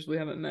characters we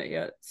haven't met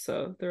yet,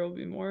 so there will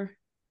be more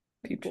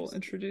people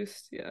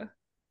introduced. Yeah.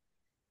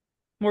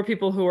 More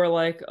people who are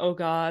like, oh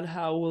God,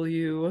 how will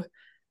you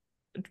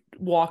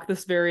walk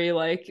this very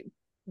like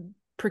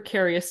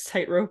precarious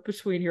tightrope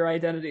between your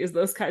identities?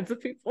 Those kinds of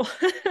people.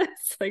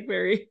 It's like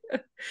very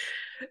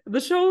the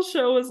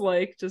show is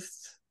like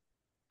just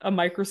a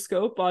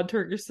microscope on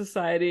Turkish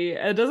society.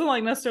 It doesn't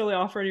like necessarily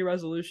offer any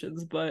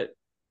resolutions, but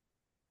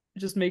it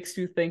just makes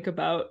you think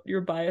about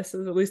your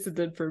biases. At least it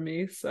did for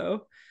me.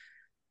 So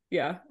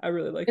yeah, I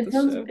really like this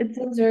show. It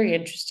sounds very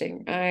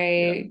interesting. Yeah.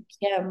 I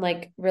can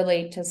like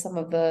relate to some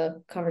of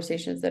the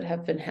conversations that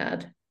have been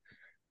had.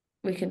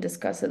 We can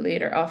discuss it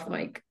later off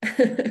mic.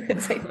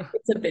 It's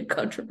a bit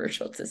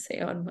controversial to say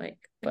on mic,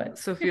 but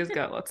Sophia's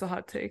got lots of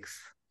hot takes.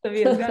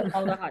 Sophia's got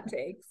all the hot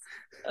takes,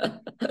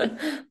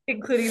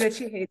 including that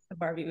she hates the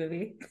Barbie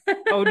movie.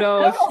 Oh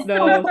no,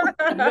 no,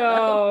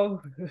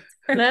 no.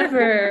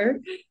 never.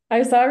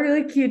 I saw a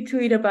really cute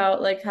tweet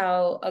about like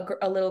how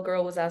a little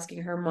girl was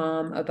asking her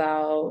mom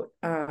about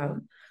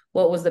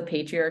what was the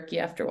patriarchy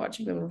after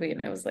watching the movie, and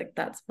I was like,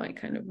 that's my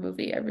kind of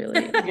movie. I really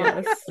want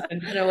Yes.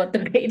 to know what the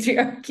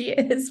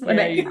patriarchy is when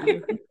Yeah, I you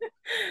do.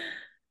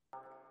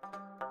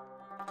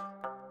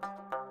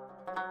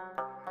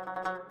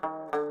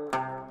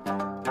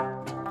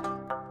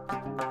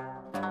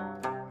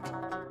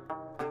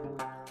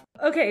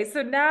 Okay,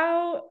 so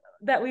now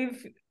that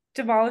we've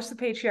demolished the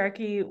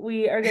patriarchy,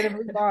 we are going to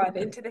move on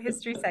into the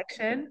history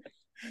section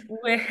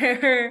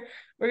where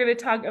we're going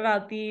to talk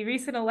about the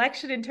recent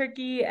election in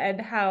Turkey and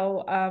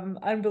how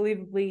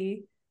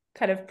unbelievably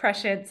kind of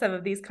prescient some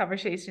of these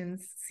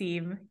conversations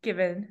seem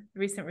given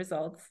recent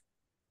results.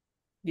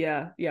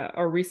 Yeah, yeah.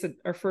 Our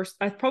first,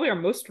 probably our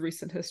most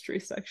recent history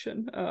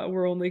section.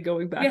 We're only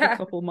going back a Yeah.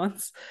 couple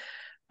months.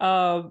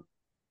 Um,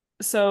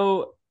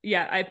 so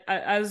yeah,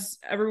 as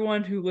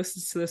everyone who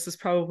listens to this is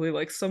probably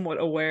like somewhat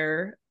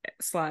aware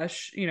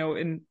slash,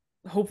 in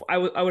hope, I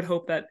would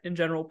hope that in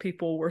general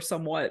people were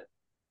somewhat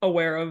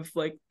aware of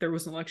like there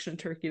was an election in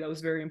Turkey that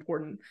was very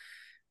important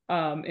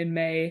in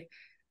May.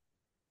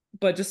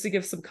 But just to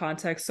give some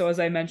context, so as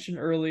I mentioned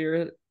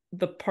earlier,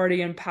 the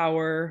party in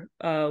power,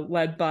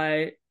 led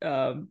by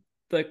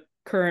the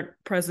current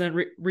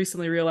president,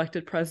 recently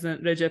reelected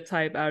president Recep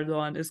Tayyip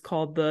Erdogan, is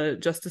called the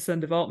Justice and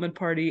Development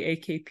Party.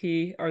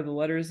 AKP are the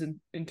letters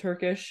in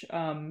Turkish,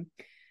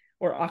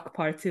 or AK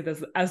Parti,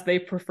 as they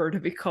prefer to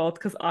be called,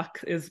 because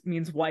AK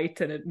means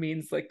white and it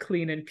means like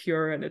clean and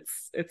pure, and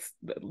it's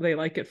they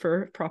like it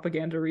for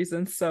propaganda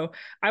reasons. So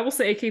I will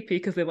say AKP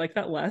because they like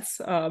that less.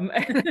 I'm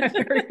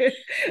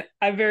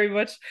very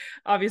much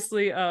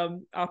obviously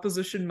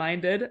opposition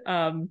minded.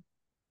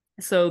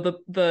 So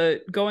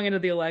the going into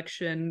the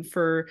election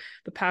for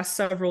the past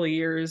several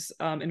years,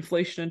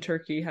 inflation in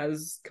Turkey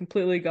has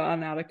completely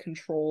gotten out of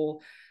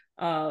control.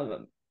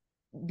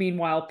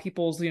 Meanwhile,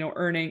 people's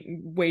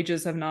earning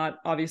wages have not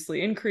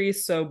obviously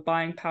increased, so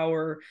buying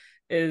power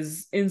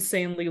is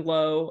insanely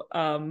low.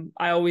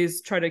 I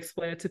always try to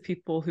explain it to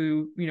people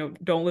who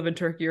don't live in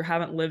Turkey or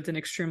haven't lived in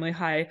extremely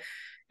high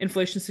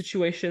inflation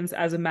situations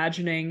as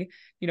imagining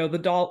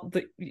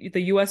the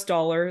US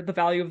dollar, the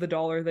value of the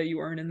dollar that you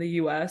earn in the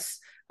US,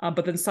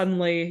 but then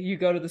suddenly you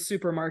go to the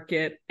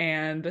supermarket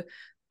and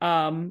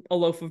a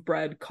loaf of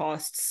bread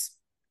costs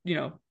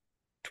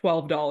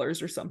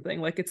 $12 or something.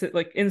 Like it's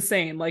like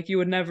insane. Like you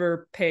would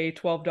never pay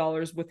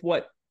 $12 with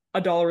what a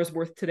dollar is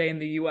worth today in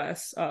the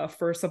US,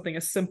 for something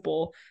as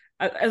simple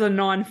as a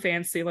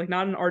non-fancy, like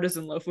not an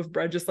artisan loaf of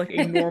bread, just like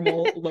a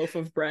normal loaf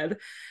of bread.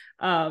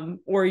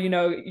 Or you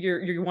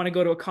want to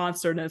go to a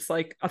concert and it's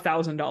like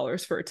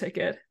 $1,000 for a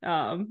ticket.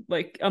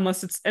 Like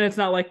unless it's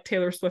not like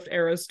Taylor Swift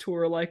Eras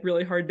tour, like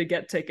really hard to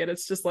get ticket.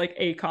 It's just like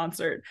a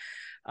concert.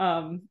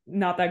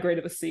 Not that great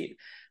of a seat.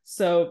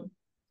 So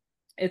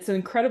it's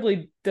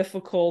incredibly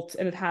difficult,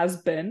 and it has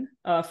been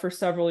for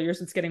several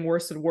years. It's getting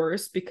worse and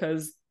worse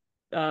because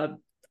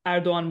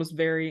Erdogan was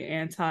very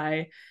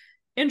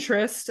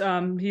anti-interest.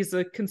 He's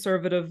a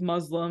conservative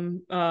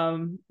Muslim.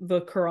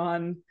 The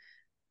Quran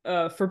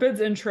forbids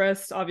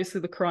interest.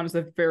 Obviously, the Quran is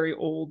a very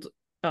old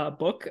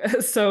book,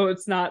 so it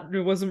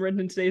wasn't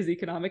written in today's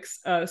economics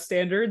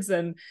standards,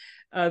 and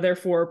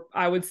therefore,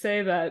 I would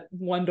say that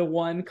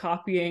one-to-one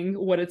copying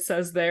what it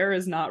says there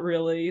is not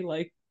really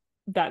like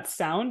that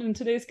sound in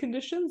today's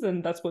conditions,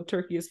 and that's what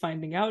Turkey is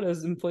finding out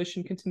as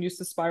inflation continues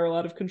to spiral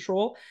out of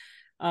control.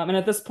 And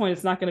at this point,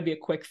 it's not going to be a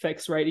quick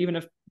fix, right? Even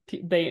if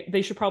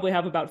they should probably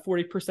have about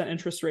 40%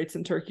 interest rates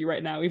in Turkey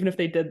right now. Even if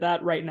they did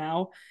that right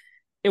now,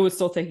 it would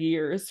still take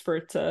years for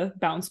it to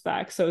bounce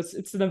back. So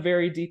it's in a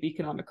very deep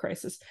economic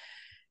crisis.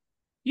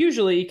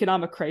 usually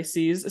economic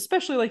crises,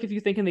 especially like if you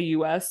think in the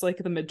US, like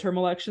the midterm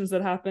elections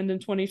that happened in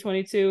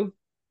 2022,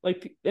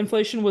 like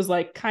inflation was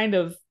like kind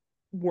of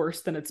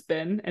worse than it's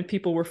been, and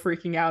people were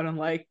freaking out and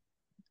like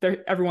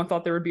everyone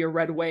thought there would be a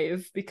red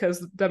wave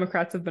because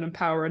Democrats have been in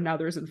power and now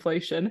there's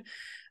inflation.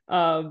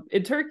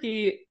 In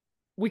Turkey,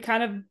 we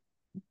kind of,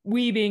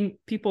 we being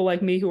people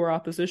like me who are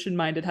opposition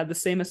minded, had the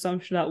same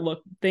assumption that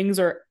look, things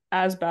are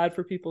as bad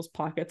for people's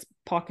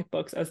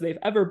pocketbooks as they've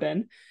ever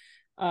been.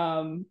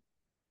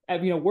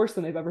 Worse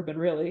than they've ever been,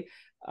 really.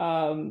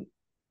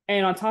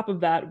 And on top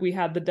of that, we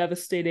had the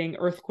devastating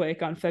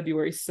earthquake on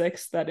February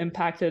 6th that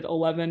impacted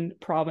 11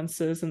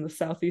 provinces in the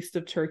southeast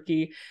of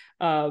Turkey.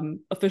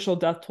 Official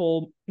death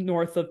toll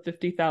north of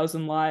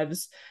 50,000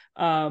 lives.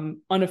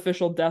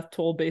 Unofficial death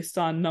toll based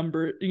on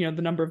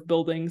the number of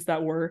buildings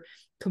that were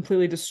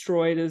completely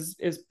destroyed is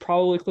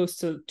probably close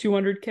to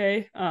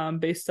 200K,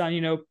 based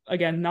on,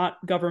 again,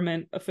 not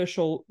government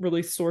official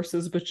release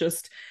sources, but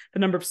just the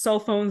number of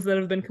cell phones that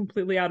have been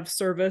completely out of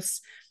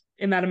service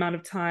in that amount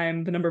of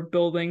time, the number of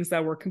buildings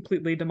that were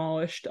completely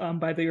demolished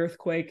by the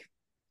earthquake.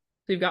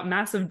 So you've got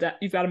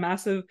a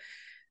massive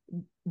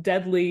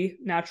deadly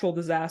natural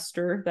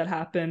disaster that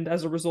happened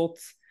as a result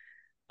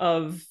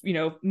of,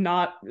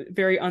 not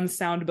very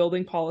unsound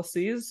building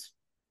policies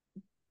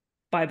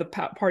by the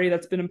party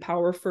that's been in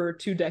power for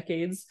 2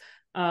 decades.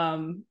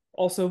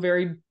 Also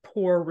very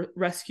poor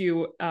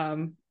rescue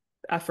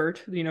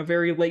effort,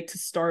 very late to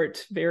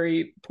start,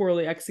 very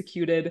poorly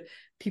executed,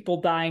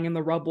 people dying in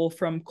the rubble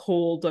from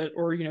cold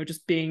or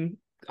just being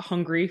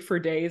hungry for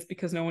days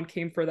because no one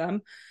came for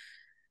them.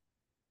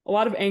 A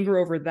lot of anger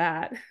over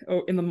that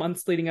in the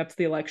months leading up to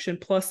the election,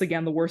 plus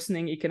again the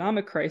worsening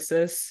economic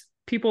crisis.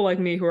 People like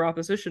me who are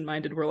opposition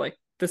minded were like,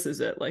 this is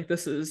it, like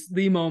this is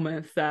the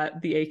moment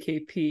that the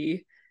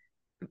AKP,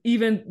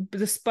 even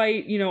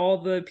despite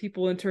all the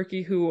people in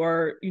Turkey who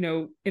are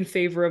in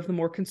favor of the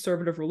more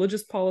conservative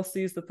religious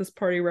policies that this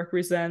party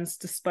represents,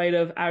 despite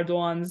of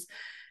Erdogan's,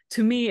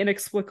 to me,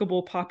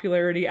 inexplicable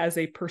popularity as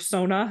a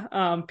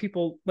persona.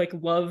 People like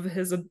love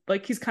his,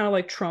 like he's kind of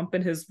like Trump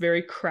in his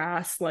very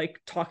crass,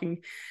 like talking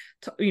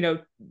in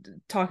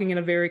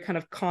a very kind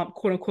of quote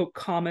unquote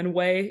common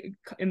way,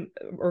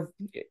 or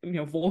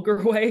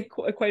vulgar way.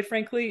 Quite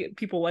frankly,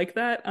 people like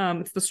that.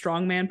 It's the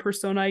strongman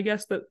persona, I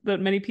guess,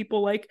 that many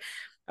people like.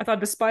 I thought,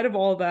 in spite of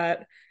all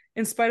that,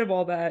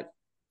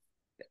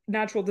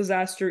 natural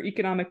disaster,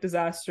 economic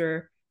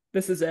disaster,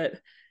 this is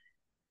it.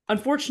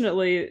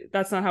 Unfortunately,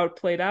 that's not how it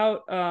played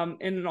out.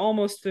 In an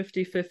almost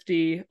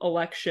 50-50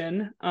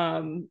 election,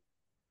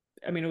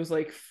 it was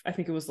like, I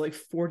think it was like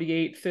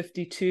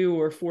 48-52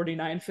 or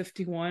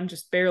 49-51,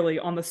 just barely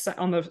on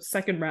the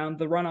second round,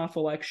 the runoff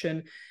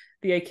election,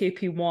 the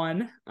AKP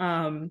won.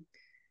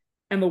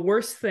 And the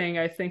worst thing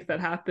I think that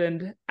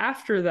happened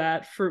after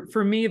that,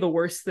 for me, the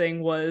worst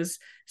thing was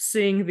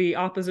seeing the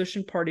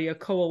opposition party, a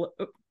coalition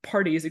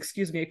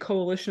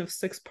of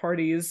 6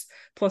 parties,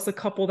 plus a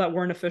couple that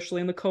weren't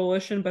officially in the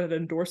coalition but had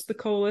endorsed the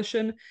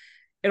coalition.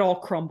 It all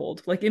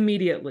crumbled, like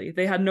immediately.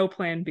 They had no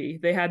plan B.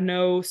 They had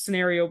no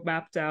scenario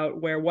mapped out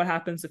where what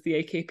happens if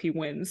the AKP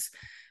wins.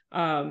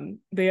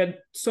 They had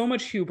so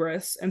much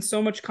hubris and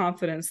so much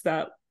confidence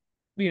that,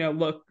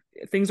 look,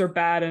 things are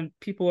bad and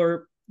people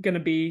are going to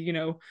be,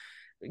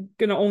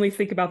 going to only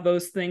think about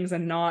those things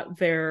and not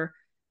the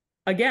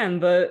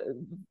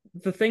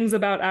things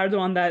about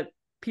Erdogan that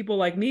people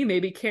like me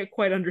maybe can't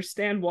quite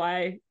understand,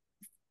 why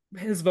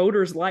his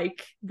voters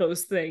like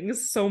those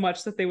things so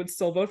much that they would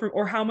still vote for him,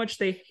 or how much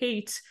they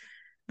hate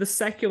the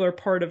secular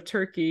part of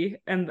Turkey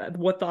and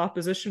what the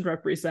opposition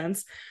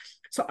represents.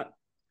 So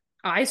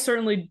I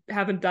certainly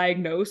haven't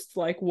diagnosed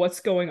like what's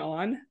going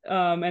on.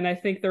 And I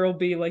think there will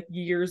be like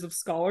years of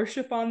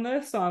scholarship on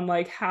this, on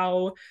like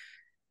how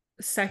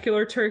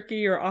secular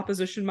Turkey or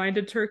opposition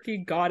minded Turkey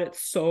got it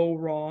so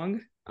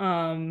wrong.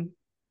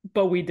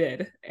 But we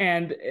did.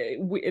 And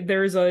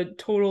there's a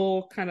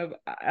total kind of,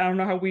 I don't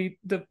know how we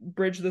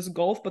bridge this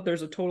gulf, but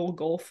there's a total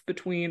gulf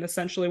between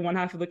essentially one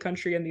half of the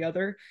country and the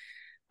other.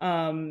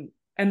 And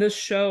this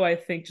show, I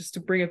think, just to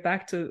bring it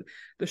back to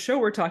the show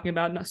we're talking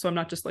about, so I'm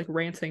not just like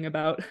ranting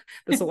about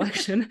this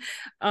election,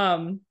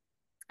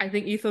 I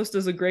think Ethos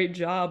does a great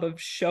job of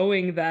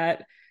showing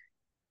that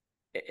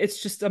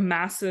it's just a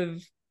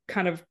massive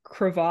kind of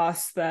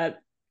crevasse that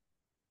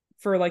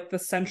for like the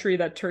century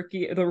that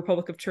the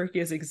Republic of Turkey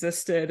has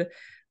existed,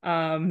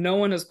 no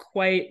one has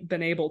quite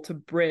been able to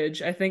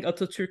bridge. I think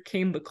Atatürk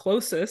came the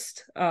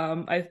closest,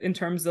 in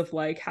terms of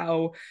like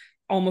how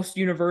almost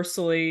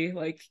universally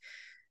like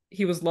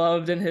he was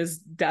loved and his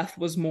death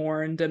was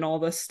mourned and all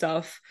this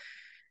stuff.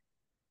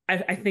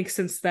 I think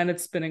since then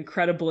it's been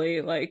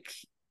incredibly like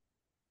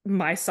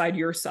my side,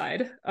 your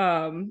side.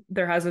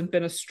 There hasn't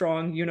been a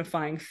strong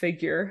unifying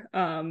figure.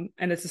 And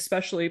it's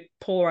especially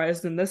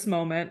polarized in this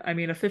moment. I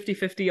mean, a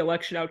 50-50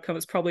 election outcome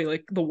is probably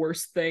like the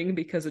worst thing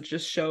because it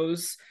just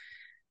shows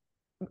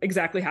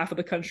exactly half of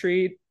the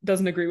country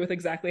doesn't agree with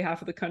exactly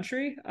half of the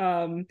country.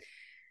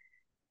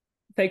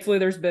 Thankfully,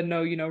 there's been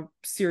no,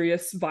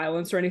 serious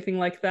violence or anything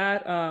like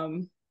that.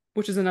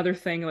 which is another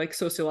thing, like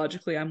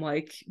sociologically, I'm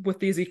like, with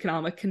these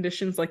economic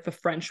conditions, like the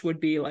French would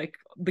be like,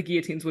 the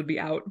guillotines would be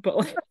out, but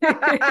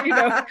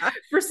like,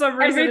 for some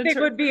reason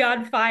everything would be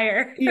on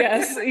fire.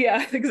 Yes,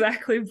 yeah,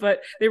 exactly.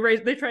 But they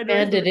tried to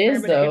raise And the it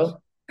is retirement age. though. It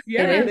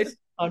Yeah, is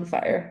on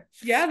fire.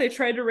 they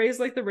tried to raise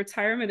like the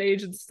retirement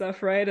age and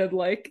stuff, right? And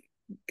like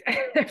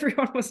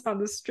everyone was on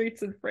the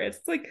streets in France.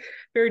 It's like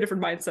very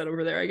different mindset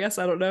over there, I guess.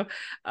 I don't know.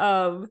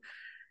 Um,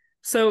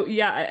 so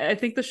yeah, I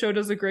think the show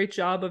does a great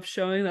job of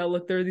showing that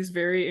look, there are these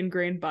very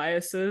ingrained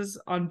biases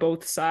on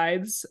both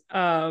sides.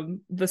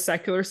 The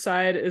secular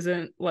side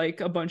isn't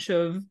like a bunch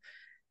of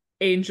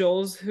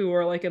angels who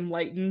are like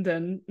enlightened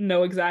and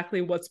know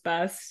exactly what's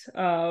best,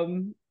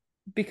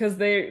 because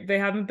they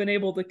haven't been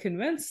able to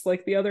convince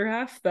like the other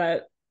half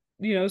that,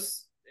 you know,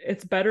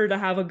 it's better to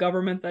have a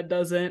government that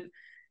doesn't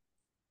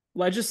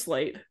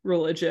legislate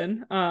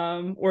religion,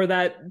 or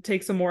that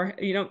takes a more,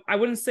 you know, I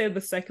wouldn't say the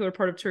secular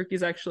part of Turkey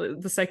is actually,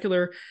 the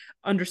secular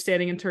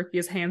understanding in Turkey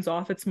is hands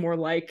off. It's more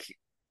like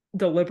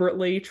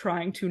deliberately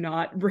trying to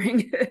not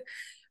bring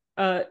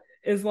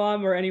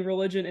Islam or any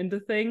religion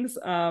into things.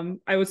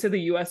 I would say the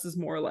US is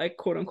more like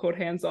quote unquote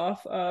hands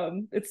off.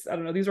 It's, I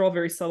don't know, these are all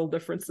very subtle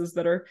differences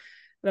that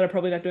I'm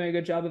probably not doing a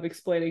good job of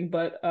explaining,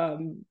 but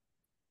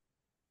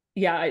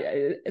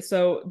yeah,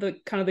 so the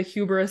kind of the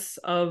hubris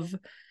of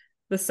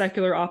the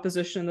secular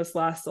opposition in this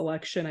last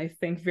election, I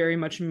think very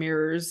much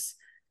mirrors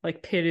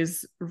like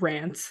Pitt's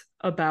rant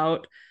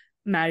about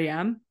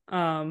Mariam.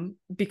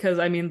 Because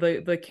I mean,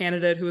 the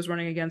candidate who was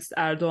running against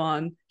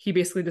Erdogan, he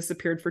basically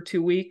disappeared for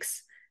 2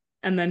 weeks.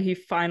 And then he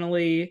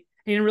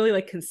didn't really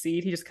like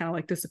concede. He just kind of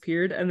like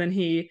disappeared. And then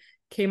he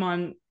came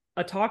on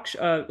a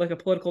like a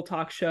political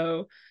talk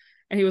show.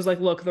 And he was like,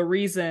 look, the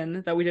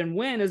reason that we didn't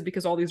win is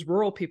because all these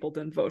rural people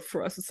didn't vote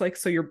for us. It's like,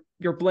 so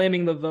you're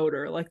blaming the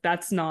voter. Like,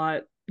 that's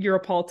not, you're a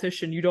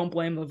politician. You don't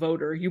blame the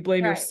voter. You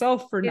blame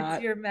yourself for not.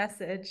 It's your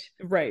message.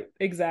 Right,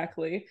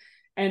 exactly.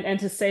 And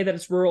to say that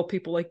it's rural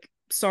people, like,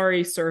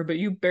 sorry, sir, but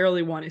you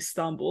barely won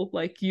Istanbul.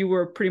 Like, you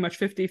were pretty much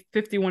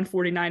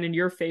 51-49 in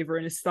your favor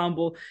in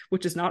Istanbul,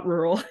 which is not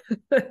rural.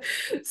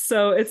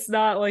 So it's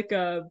not like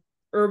a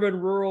urban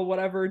rural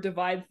whatever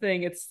divide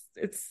thing. It's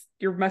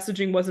your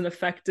messaging wasn't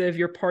effective.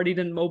 Your party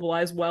didn't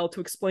mobilize well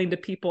to explain to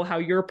people how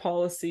your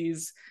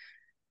policies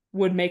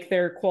would make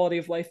their quality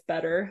of life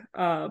better.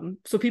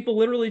 So people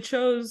literally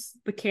chose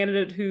the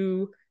candidate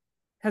who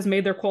has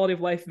made their quality of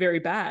life very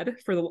bad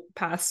for the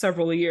past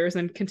several years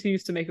and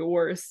continues to make it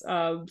worse.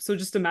 So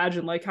just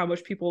imagine like how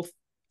much people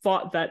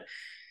thought that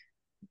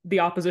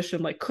the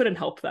opposition like couldn't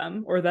help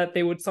them, or that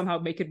they would somehow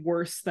make it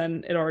worse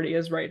than it already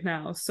is right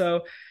now.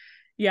 So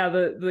yeah,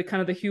 the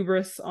kind of the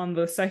hubris on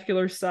the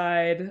secular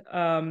side,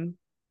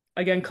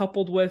 again,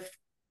 coupled with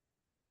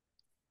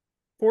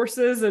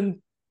forces and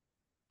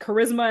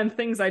charisma and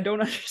things I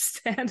don't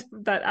understand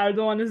that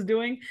Erdogan is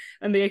doing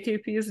and the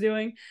AKP is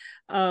doing.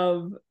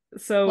 So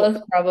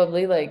plus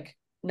probably like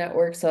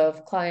networks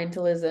of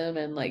clientelism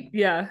and like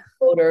yeah,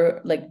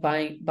 voter like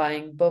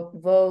buying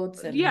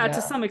votes and yeah,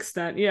 to some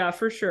extent, yeah,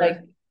 for sure. like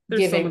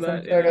There's giving some of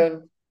that, sort yeah.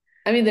 of,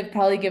 I mean, they've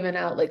probably given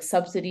out like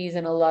subsidies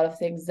and a lot of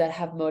things that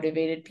have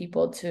motivated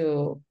people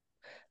to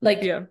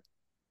like, Yeah,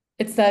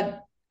 it's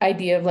that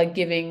idea of like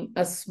giving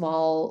a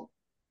small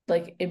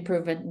like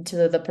improvement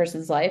into the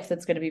person's life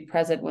that's going to be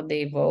present when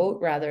they vote,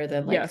 rather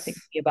than like yes,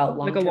 thinking about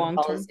like a long-term long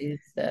term, policies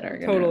that are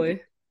going to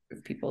totally.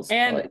 improve people's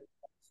And quality.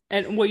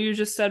 and what you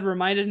just said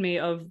reminded me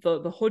of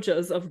the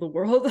hojas of the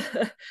world.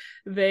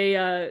 They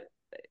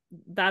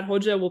that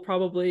hoja will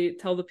probably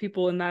tell the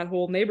people in that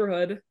whole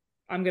neighborhood,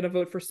 I'm gonna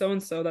vote for so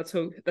and so. That's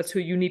who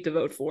you need to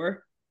vote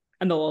for,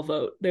 and they'll all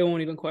vote. They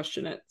won't even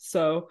question it.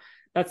 So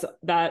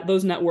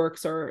those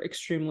networks are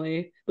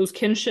extremely, those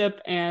kinship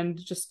and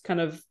just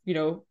kind of, you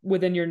know,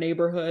 within your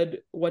neighborhood,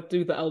 what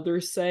do the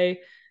elders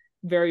say?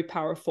 Very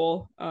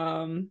powerful.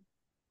 And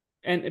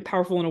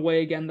powerful in a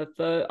way again that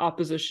the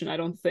opposition, I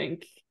don't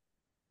think,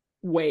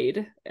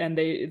 weighed, and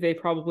they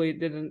probably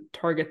didn't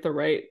target the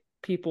right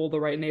people, the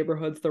right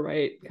neighborhoods, the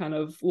right kind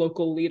of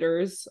local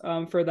leaders,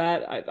 for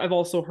that. I've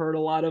also heard a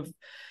lot of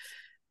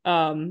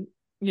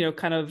you know,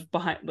 kind of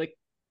behind like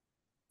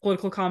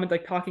political comment,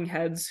 like talking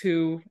heads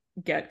who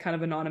get kind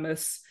of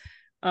anonymous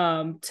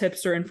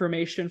tips or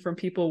information from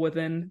people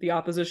within the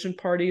opposition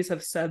parties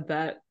have said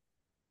that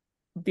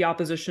the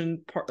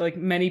opposition part, like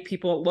many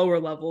people at lower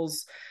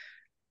levels,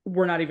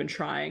 were not even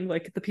trying.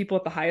 Like the people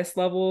at the highest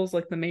levels,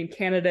 like the main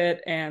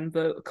candidate and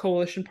the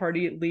coalition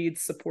party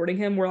leads supporting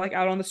him, were like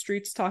out on the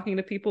streets talking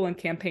to people and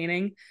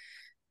campaigning.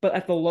 But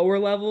at the lower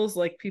levels,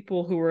 like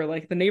people who were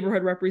like the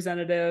neighborhood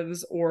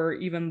representatives or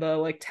even the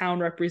like town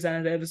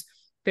representatives,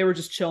 they were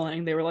just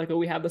chilling. They were like, oh,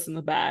 we have this in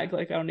the bag.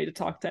 Like, I don't need to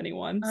talk to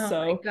anyone. Oh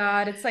so my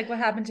God. It's like what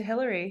happened to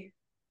Hillary.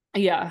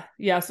 yeah.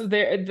 So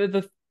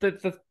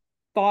the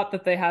thought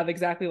that they have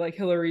exactly like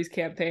Hillary's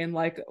campaign,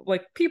 like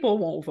people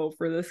won't vote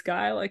for this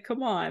guy. Like,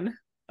 come on.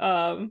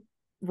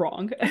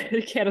 Wrong.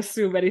 You can't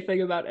assume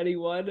anything about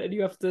anyone, and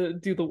you have to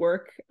do the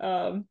work.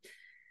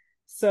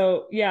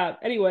 So yeah,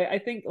 anyway, I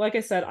think, like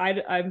I said,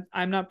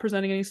 I'm not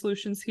presenting any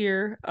solutions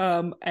here.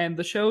 And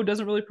the show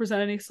doesn't really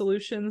present any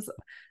solutions.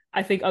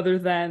 I think other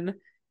than,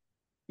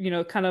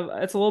 kind of,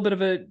 it's a little bit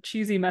of a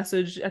cheesy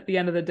message at the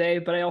end of the day,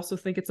 but I also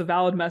think it's a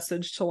valid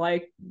message to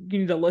like, you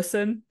need to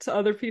listen to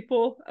other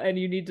people, and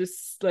you need to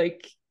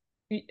like,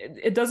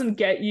 it doesn't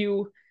get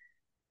you,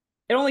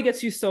 it only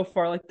gets you so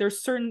far. Like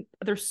there's certain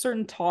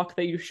talk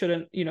that you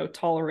shouldn't,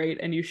 tolerate,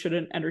 and you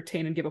shouldn't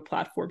entertain and give a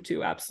platform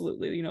to.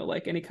 Absolutely.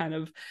 Like any kind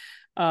of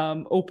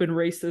open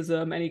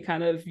racism, any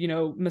kind of,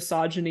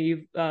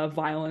 misogyny,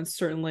 violence,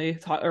 certainly,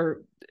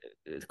 or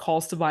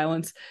calls to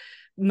violence.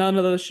 None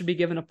of those should be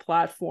given a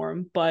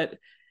platform, but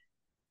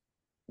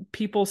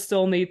people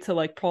still need to,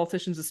 like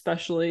politicians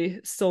especially,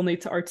 still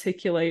need to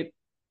articulate,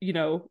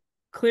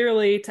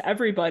 clearly to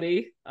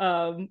everybody,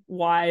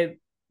 why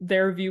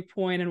their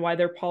viewpoint and why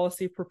their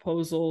policy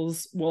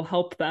proposals will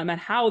help them and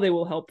how they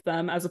will help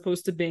them, as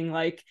opposed to being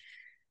like,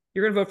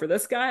 you're going to vote for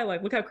this guy,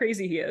 like look how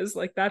crazy he is.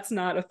 Like that's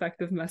not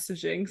effective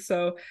messaging.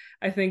 So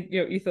I think,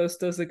 Ethos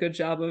does a good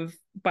job of,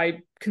 by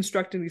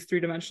constructing these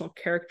three-dimensional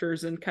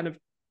characters and kind of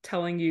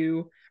telling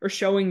you, or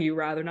showing you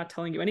rather, not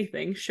telling you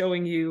anything,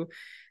 showing you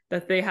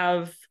that they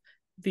have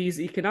these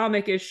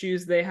economic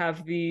issues, they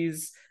have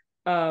these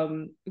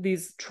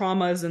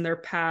traumas in their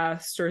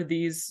past, or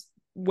these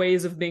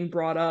ways of being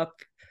brought up,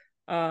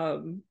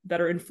 that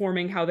are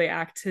informing how they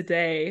act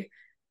today.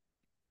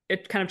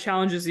 It kind of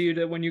challenges you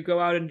to, when you go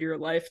out into your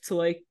life, to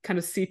like kind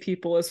of see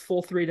people as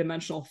full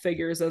three-dimensional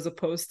figures, as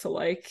opposed to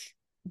like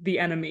the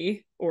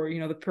enemy, or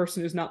the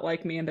person who's not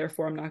like me, and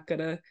therefore I'm not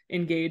gonna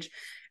engage.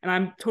 And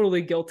I'm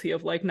totally guilty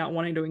of like not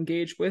wanting to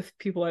engage with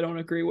people I don't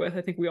agree with.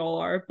 I think we all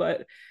are,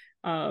 but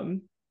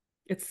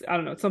it's, I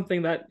don't know, it's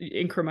something that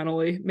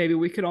incrementally maybe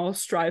we can all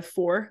strive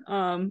for,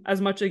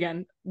 as much,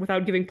 again,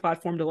 without giving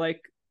platform to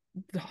like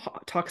the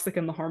toxic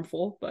and the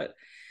harmful. But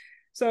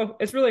so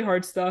it's really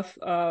hard stuff,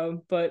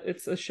 but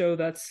it's a show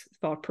that's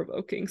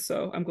thought-provoking,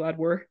 so I'm glad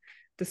we're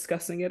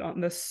discussing it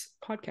on this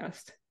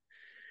podcast.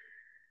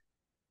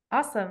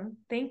 Awesome.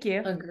 Thank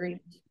you. Agreed.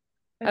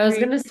 I was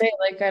gonna say,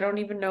 like, I don't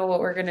even know what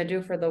we're gonna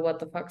do for the what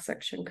the fuck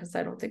section, because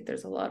I don't think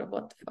there's a lot of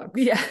what the fuck.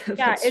 Yeah,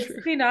 it's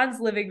true.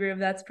 Queenan's living room.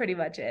 That's pretty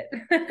much it.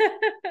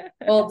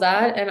 Well,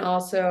 that, and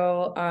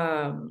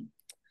also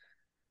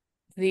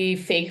the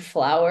fake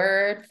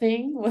flower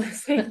thing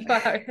was yeah.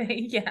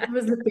 It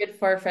was a bit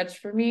far-fetched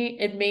for me.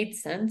 It made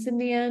sense in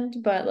the end,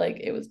 but like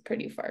it was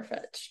pretty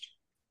far-fetched.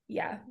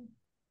 Yeah.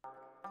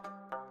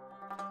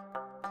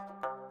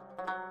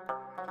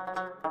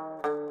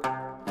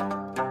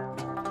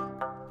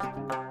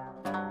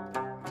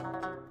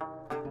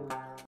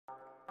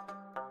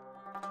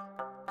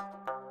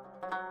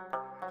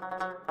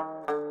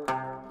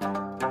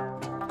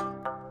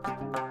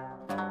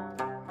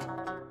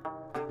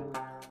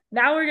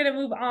 Now we're going to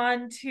move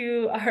on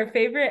to our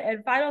favorite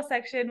and final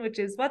section, which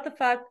is What the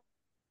Fuck,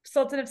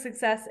 Sultan of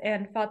Success,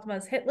 and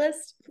Fatma's Hit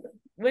List,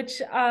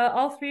 which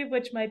all three of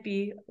which might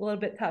be a little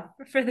bit tough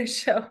for this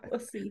show. We'll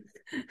see.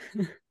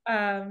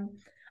 I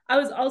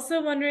was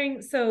also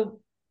wondering, so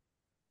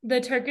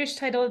the Turkish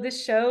title of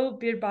this show,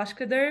 Bir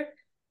Başkadır,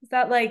 is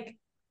that like,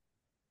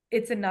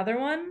 it's another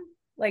one?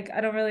 Like,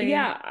 I don't really...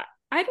 Yeah,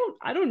 I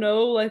don't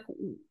know, like,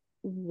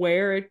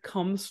 where it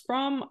comes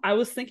from. I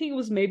was thinking it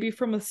was maybe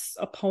from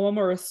a poem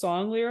or a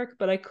song lyric,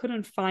 but I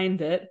couldn't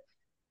find it.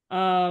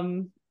 Yeah,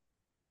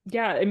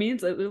 it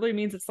literally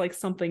means it's like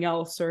something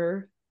else,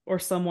 or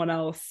someone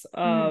else.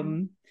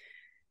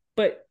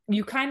 But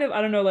you kind of,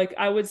 I don't know, like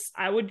I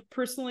would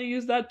personally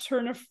use that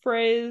turn of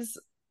phrase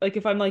like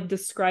if I'm like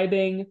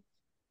describing,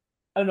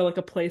 I don't know, like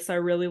a place I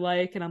really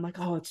like, and I'm like,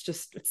 oh, it's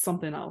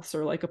something else,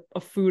 or like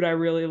a food I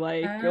really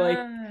like, or like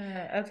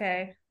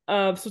okay.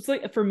 So it's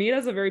like, for me, it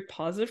has a very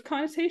positive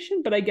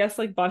connotation, but I guess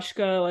like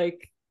Bashka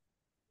like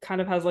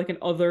kind of has like an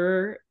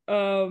other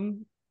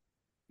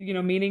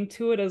meaning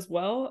to it as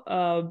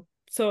well.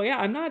 So yeah,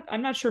 I'm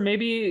not sure.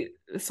 Maybe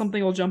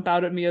something will jump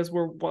out at me as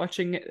we're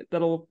watching it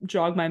that'll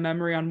jog my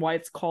memory on why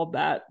it's called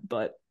that.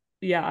 But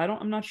yeah,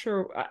 I'm not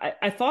sure.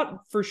 I thought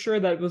for sure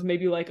that it was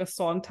maybe like a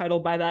song title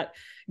by that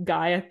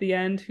guy at the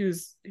end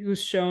who's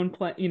shown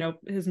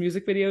his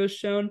music video is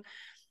shown,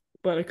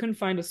 but I couldn't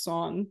find a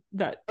song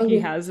that he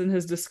has in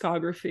his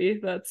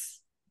discography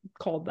that's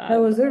called that. That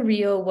was a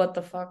real what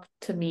the fuck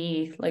to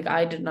me. Like,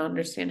 I did not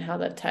understand how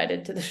that tied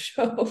into the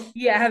show.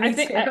 Yeah, me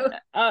too.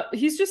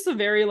 He's just a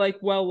very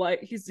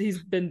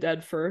he's been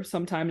dead for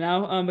some time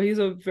now. But he's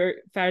a very,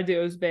 Ferdi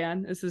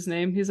Özbeğen is his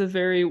name. He's a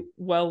very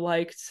well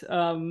liked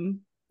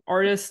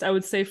artist, I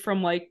would say,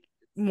 from like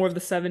more of the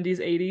 70s,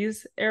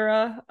 80s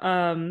era.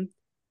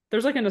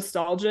 There's like a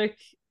nostalgic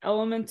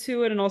element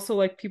to it, and also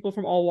like people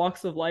from all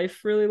walks of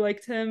life really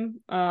liked him.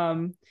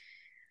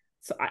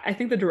 So I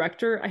think the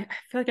director, I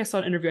feel like I saw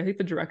an interview, I think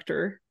the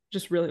director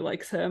just really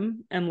likes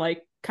him, and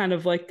like kind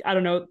of like, I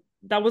don't know,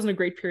 that wasn't a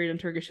great period in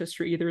Turkish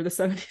history either, the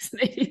 70s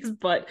and 80s,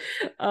 but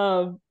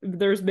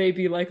there's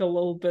maybe like a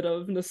little bit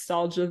of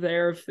nostalgia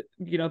there of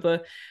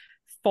the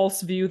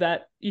false view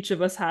that each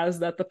of us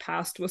has that the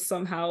past was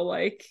somehow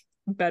like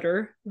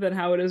better than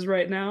how it is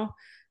right now.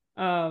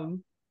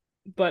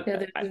 But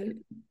yeah,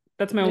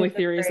 that's my only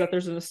theory, is that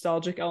there's a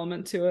nostalgic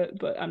element to it,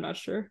 but I'm not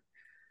sure.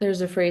 There's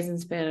a phrase in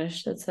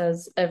Spanish that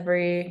says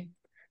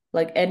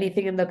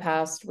anything in the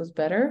past was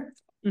better.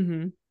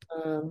 Mm-hmm.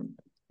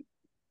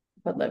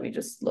 But let me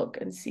just look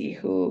and see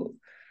who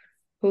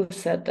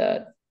said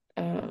that.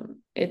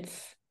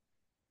 It's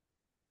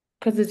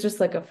because it's just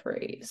like a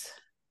phrase.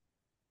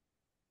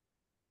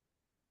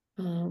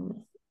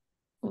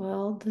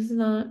 Well, this is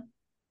not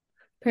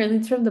apparently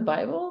it's from the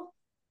Bible.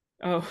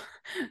 Oh.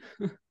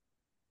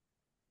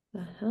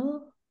 The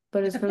hell?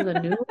 But it's from the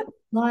New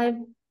Live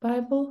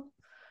Bible.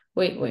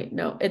 Wait,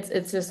 no.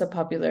 It's just a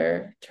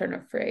popular turn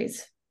of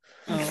phrase.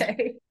 Oh.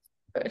 Okay.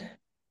 Good.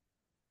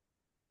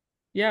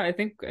 Yeah, I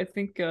think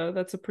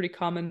that's a pretty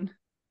common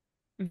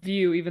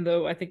view, even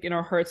though I think in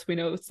our hearts we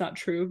know it's not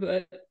true,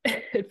 but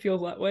it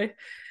feels that way.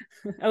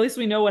 At least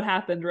we know what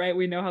happened, right?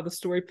 We know how the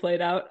story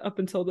played out up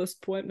until this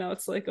point. Now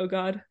it's like, oh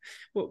God,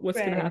 what's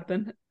gonna Right.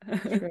 happen?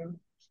 True.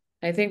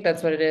 I think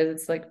that's what it is.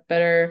 It's like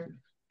better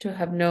to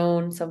have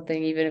known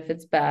something, even if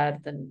it's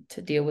bad, than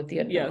to deal with the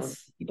unknown.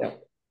 Yes. You don't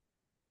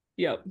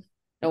Yep.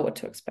 know what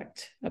to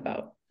expect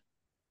about.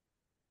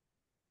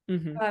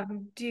 Mm-hmm.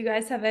 Do you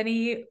guys have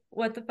any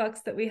what the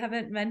fucks that we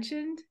haven't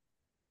mentioned?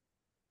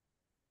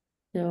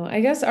 No,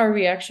 I guess our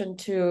reaction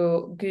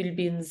to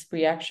Gülbin's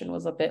reaction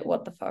was a bit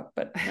what the fuck,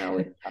 but now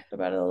we've talked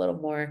about it a little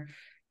more.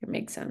 It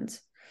makes sense.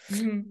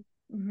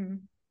 Mm-hmm. Mm-hmm.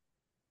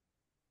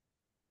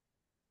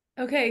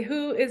 Okay,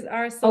 who is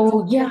our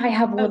Oh yeah, I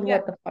have Oh one. yeah,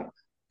 What the fuck?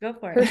 go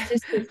for Her it.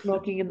 sister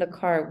smoking in the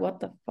car. What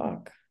the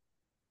fuck?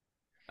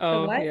 The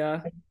Oh what?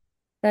 yeah.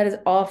 That is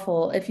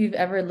awful. If you've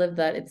ever lived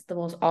that, it's the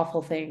most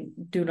awful thing.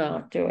 Do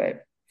not do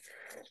it.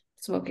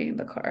 Smoking in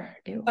the car.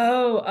 Ew.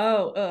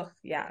 Oh,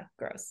 yeah,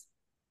 gross.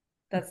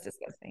 That's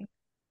disgusting.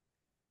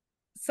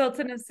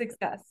 Sultan of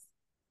Success.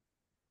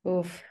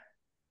 Oof.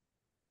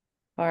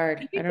 I Hard.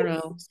 I think don't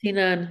it's know.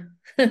 Sinan.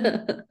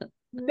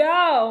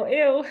 no,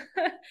 ew.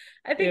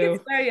 I think it's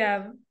Ew.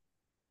 Maryam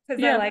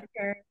because I Yeah. like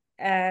her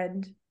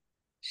and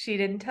she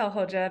didn't tell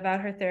Hoja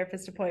about her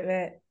therapist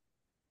appointment.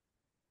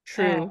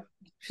 And True.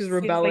 she She's seems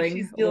like rebelling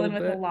she's a little dealing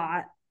with a bit.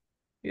 lot.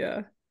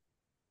 Yeah.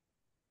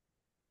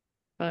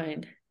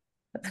 Fine.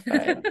 That's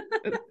fine.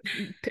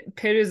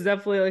 Pit is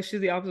definitely like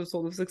she's the opposite of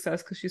Soul of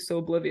Success because she's so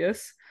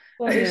oblivious.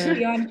 Well, is Yeah.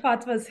 she on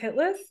Fatma's hit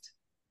list?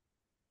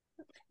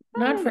 I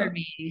Not don't for know.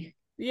 me.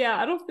 Yeah,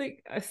 I don't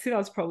think I see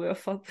that's probably a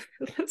fun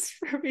that's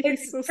for me.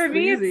 It's He's so for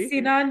me, it's sleazy.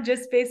 Sinan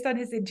just based on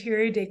his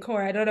interior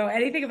decor. I don't know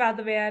anything about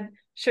the man.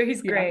 Sure,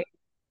 he's Yeah. great,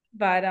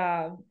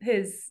 but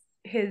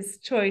his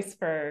choice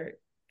for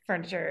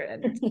furniture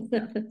and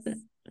stuff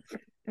is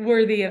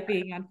worthy of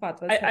being on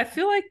Fatma's I hit.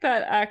 feel like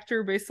that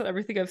actor, based on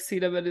everything I've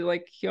seen of it,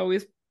 like he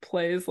always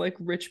plays like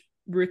rich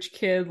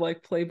kid,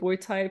 like playboy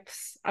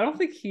types. I don't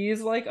think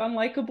he's like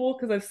unlikable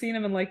because I've seen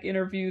him in like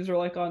interviews or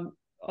like on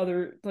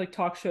other like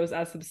talk shows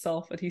as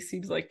himself, and he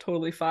seems like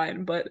totally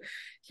fine, but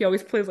he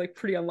always plays like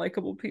pretty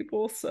unlikable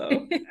people.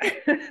 So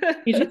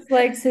He just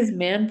likes his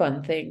man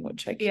bun thing,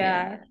 which I can't.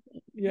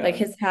 Yeah, Like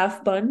yeah, his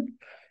half bun.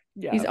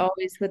 He's yeah,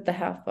 always with the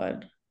half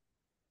bun.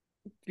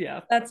 yeah.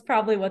 that's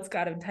probably what's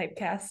got him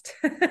typecast.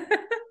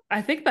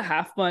 I think the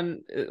half bun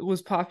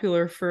was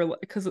popular for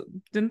because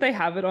didn't they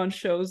have it on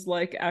shows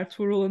like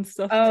Ertugrul and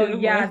stuff Oh too?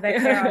 yeah, Like the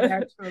hair on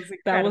that was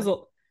that was incredible.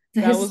 a It's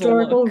a that was a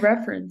historical look.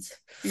 reference.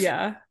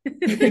 Yeah.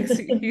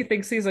 He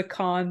thinks he's a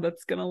Khan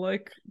that's gonna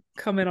like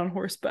come in on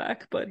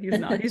horseback, but he's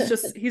not.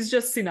 He's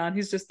just Sinan.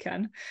 He's just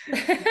Ken.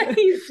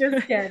 He's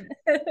just Ken.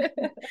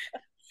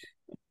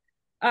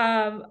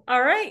 All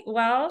right.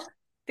 Well,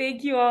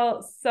 thank you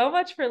all so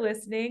much for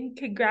listening.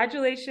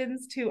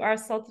 Congratulations to our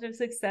Sultan of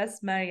Success,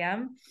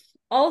 Mariam.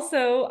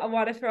 Also, I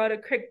want to throw out a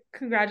quick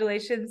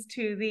congratulations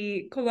to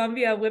the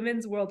Colombia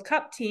Women's World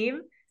Cup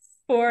team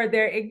for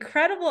their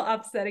incredible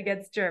upset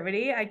against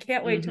Germany. I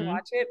can't wait to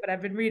watch it, but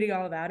I've been reading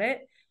all about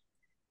it.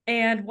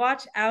 And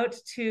watch out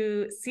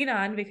to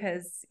Sinan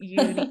because you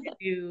need a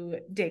new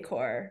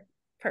decor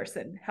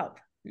person help.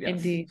 Yes.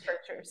 Indeed.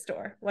 Furniture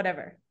store,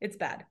 whatever. It's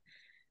bad.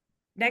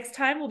 Next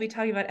time, we'll be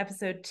talking about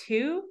episode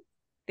 2.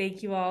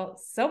 Thank you all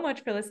so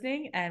much for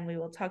listening, and we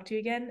will talk to you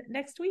again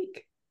next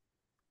week.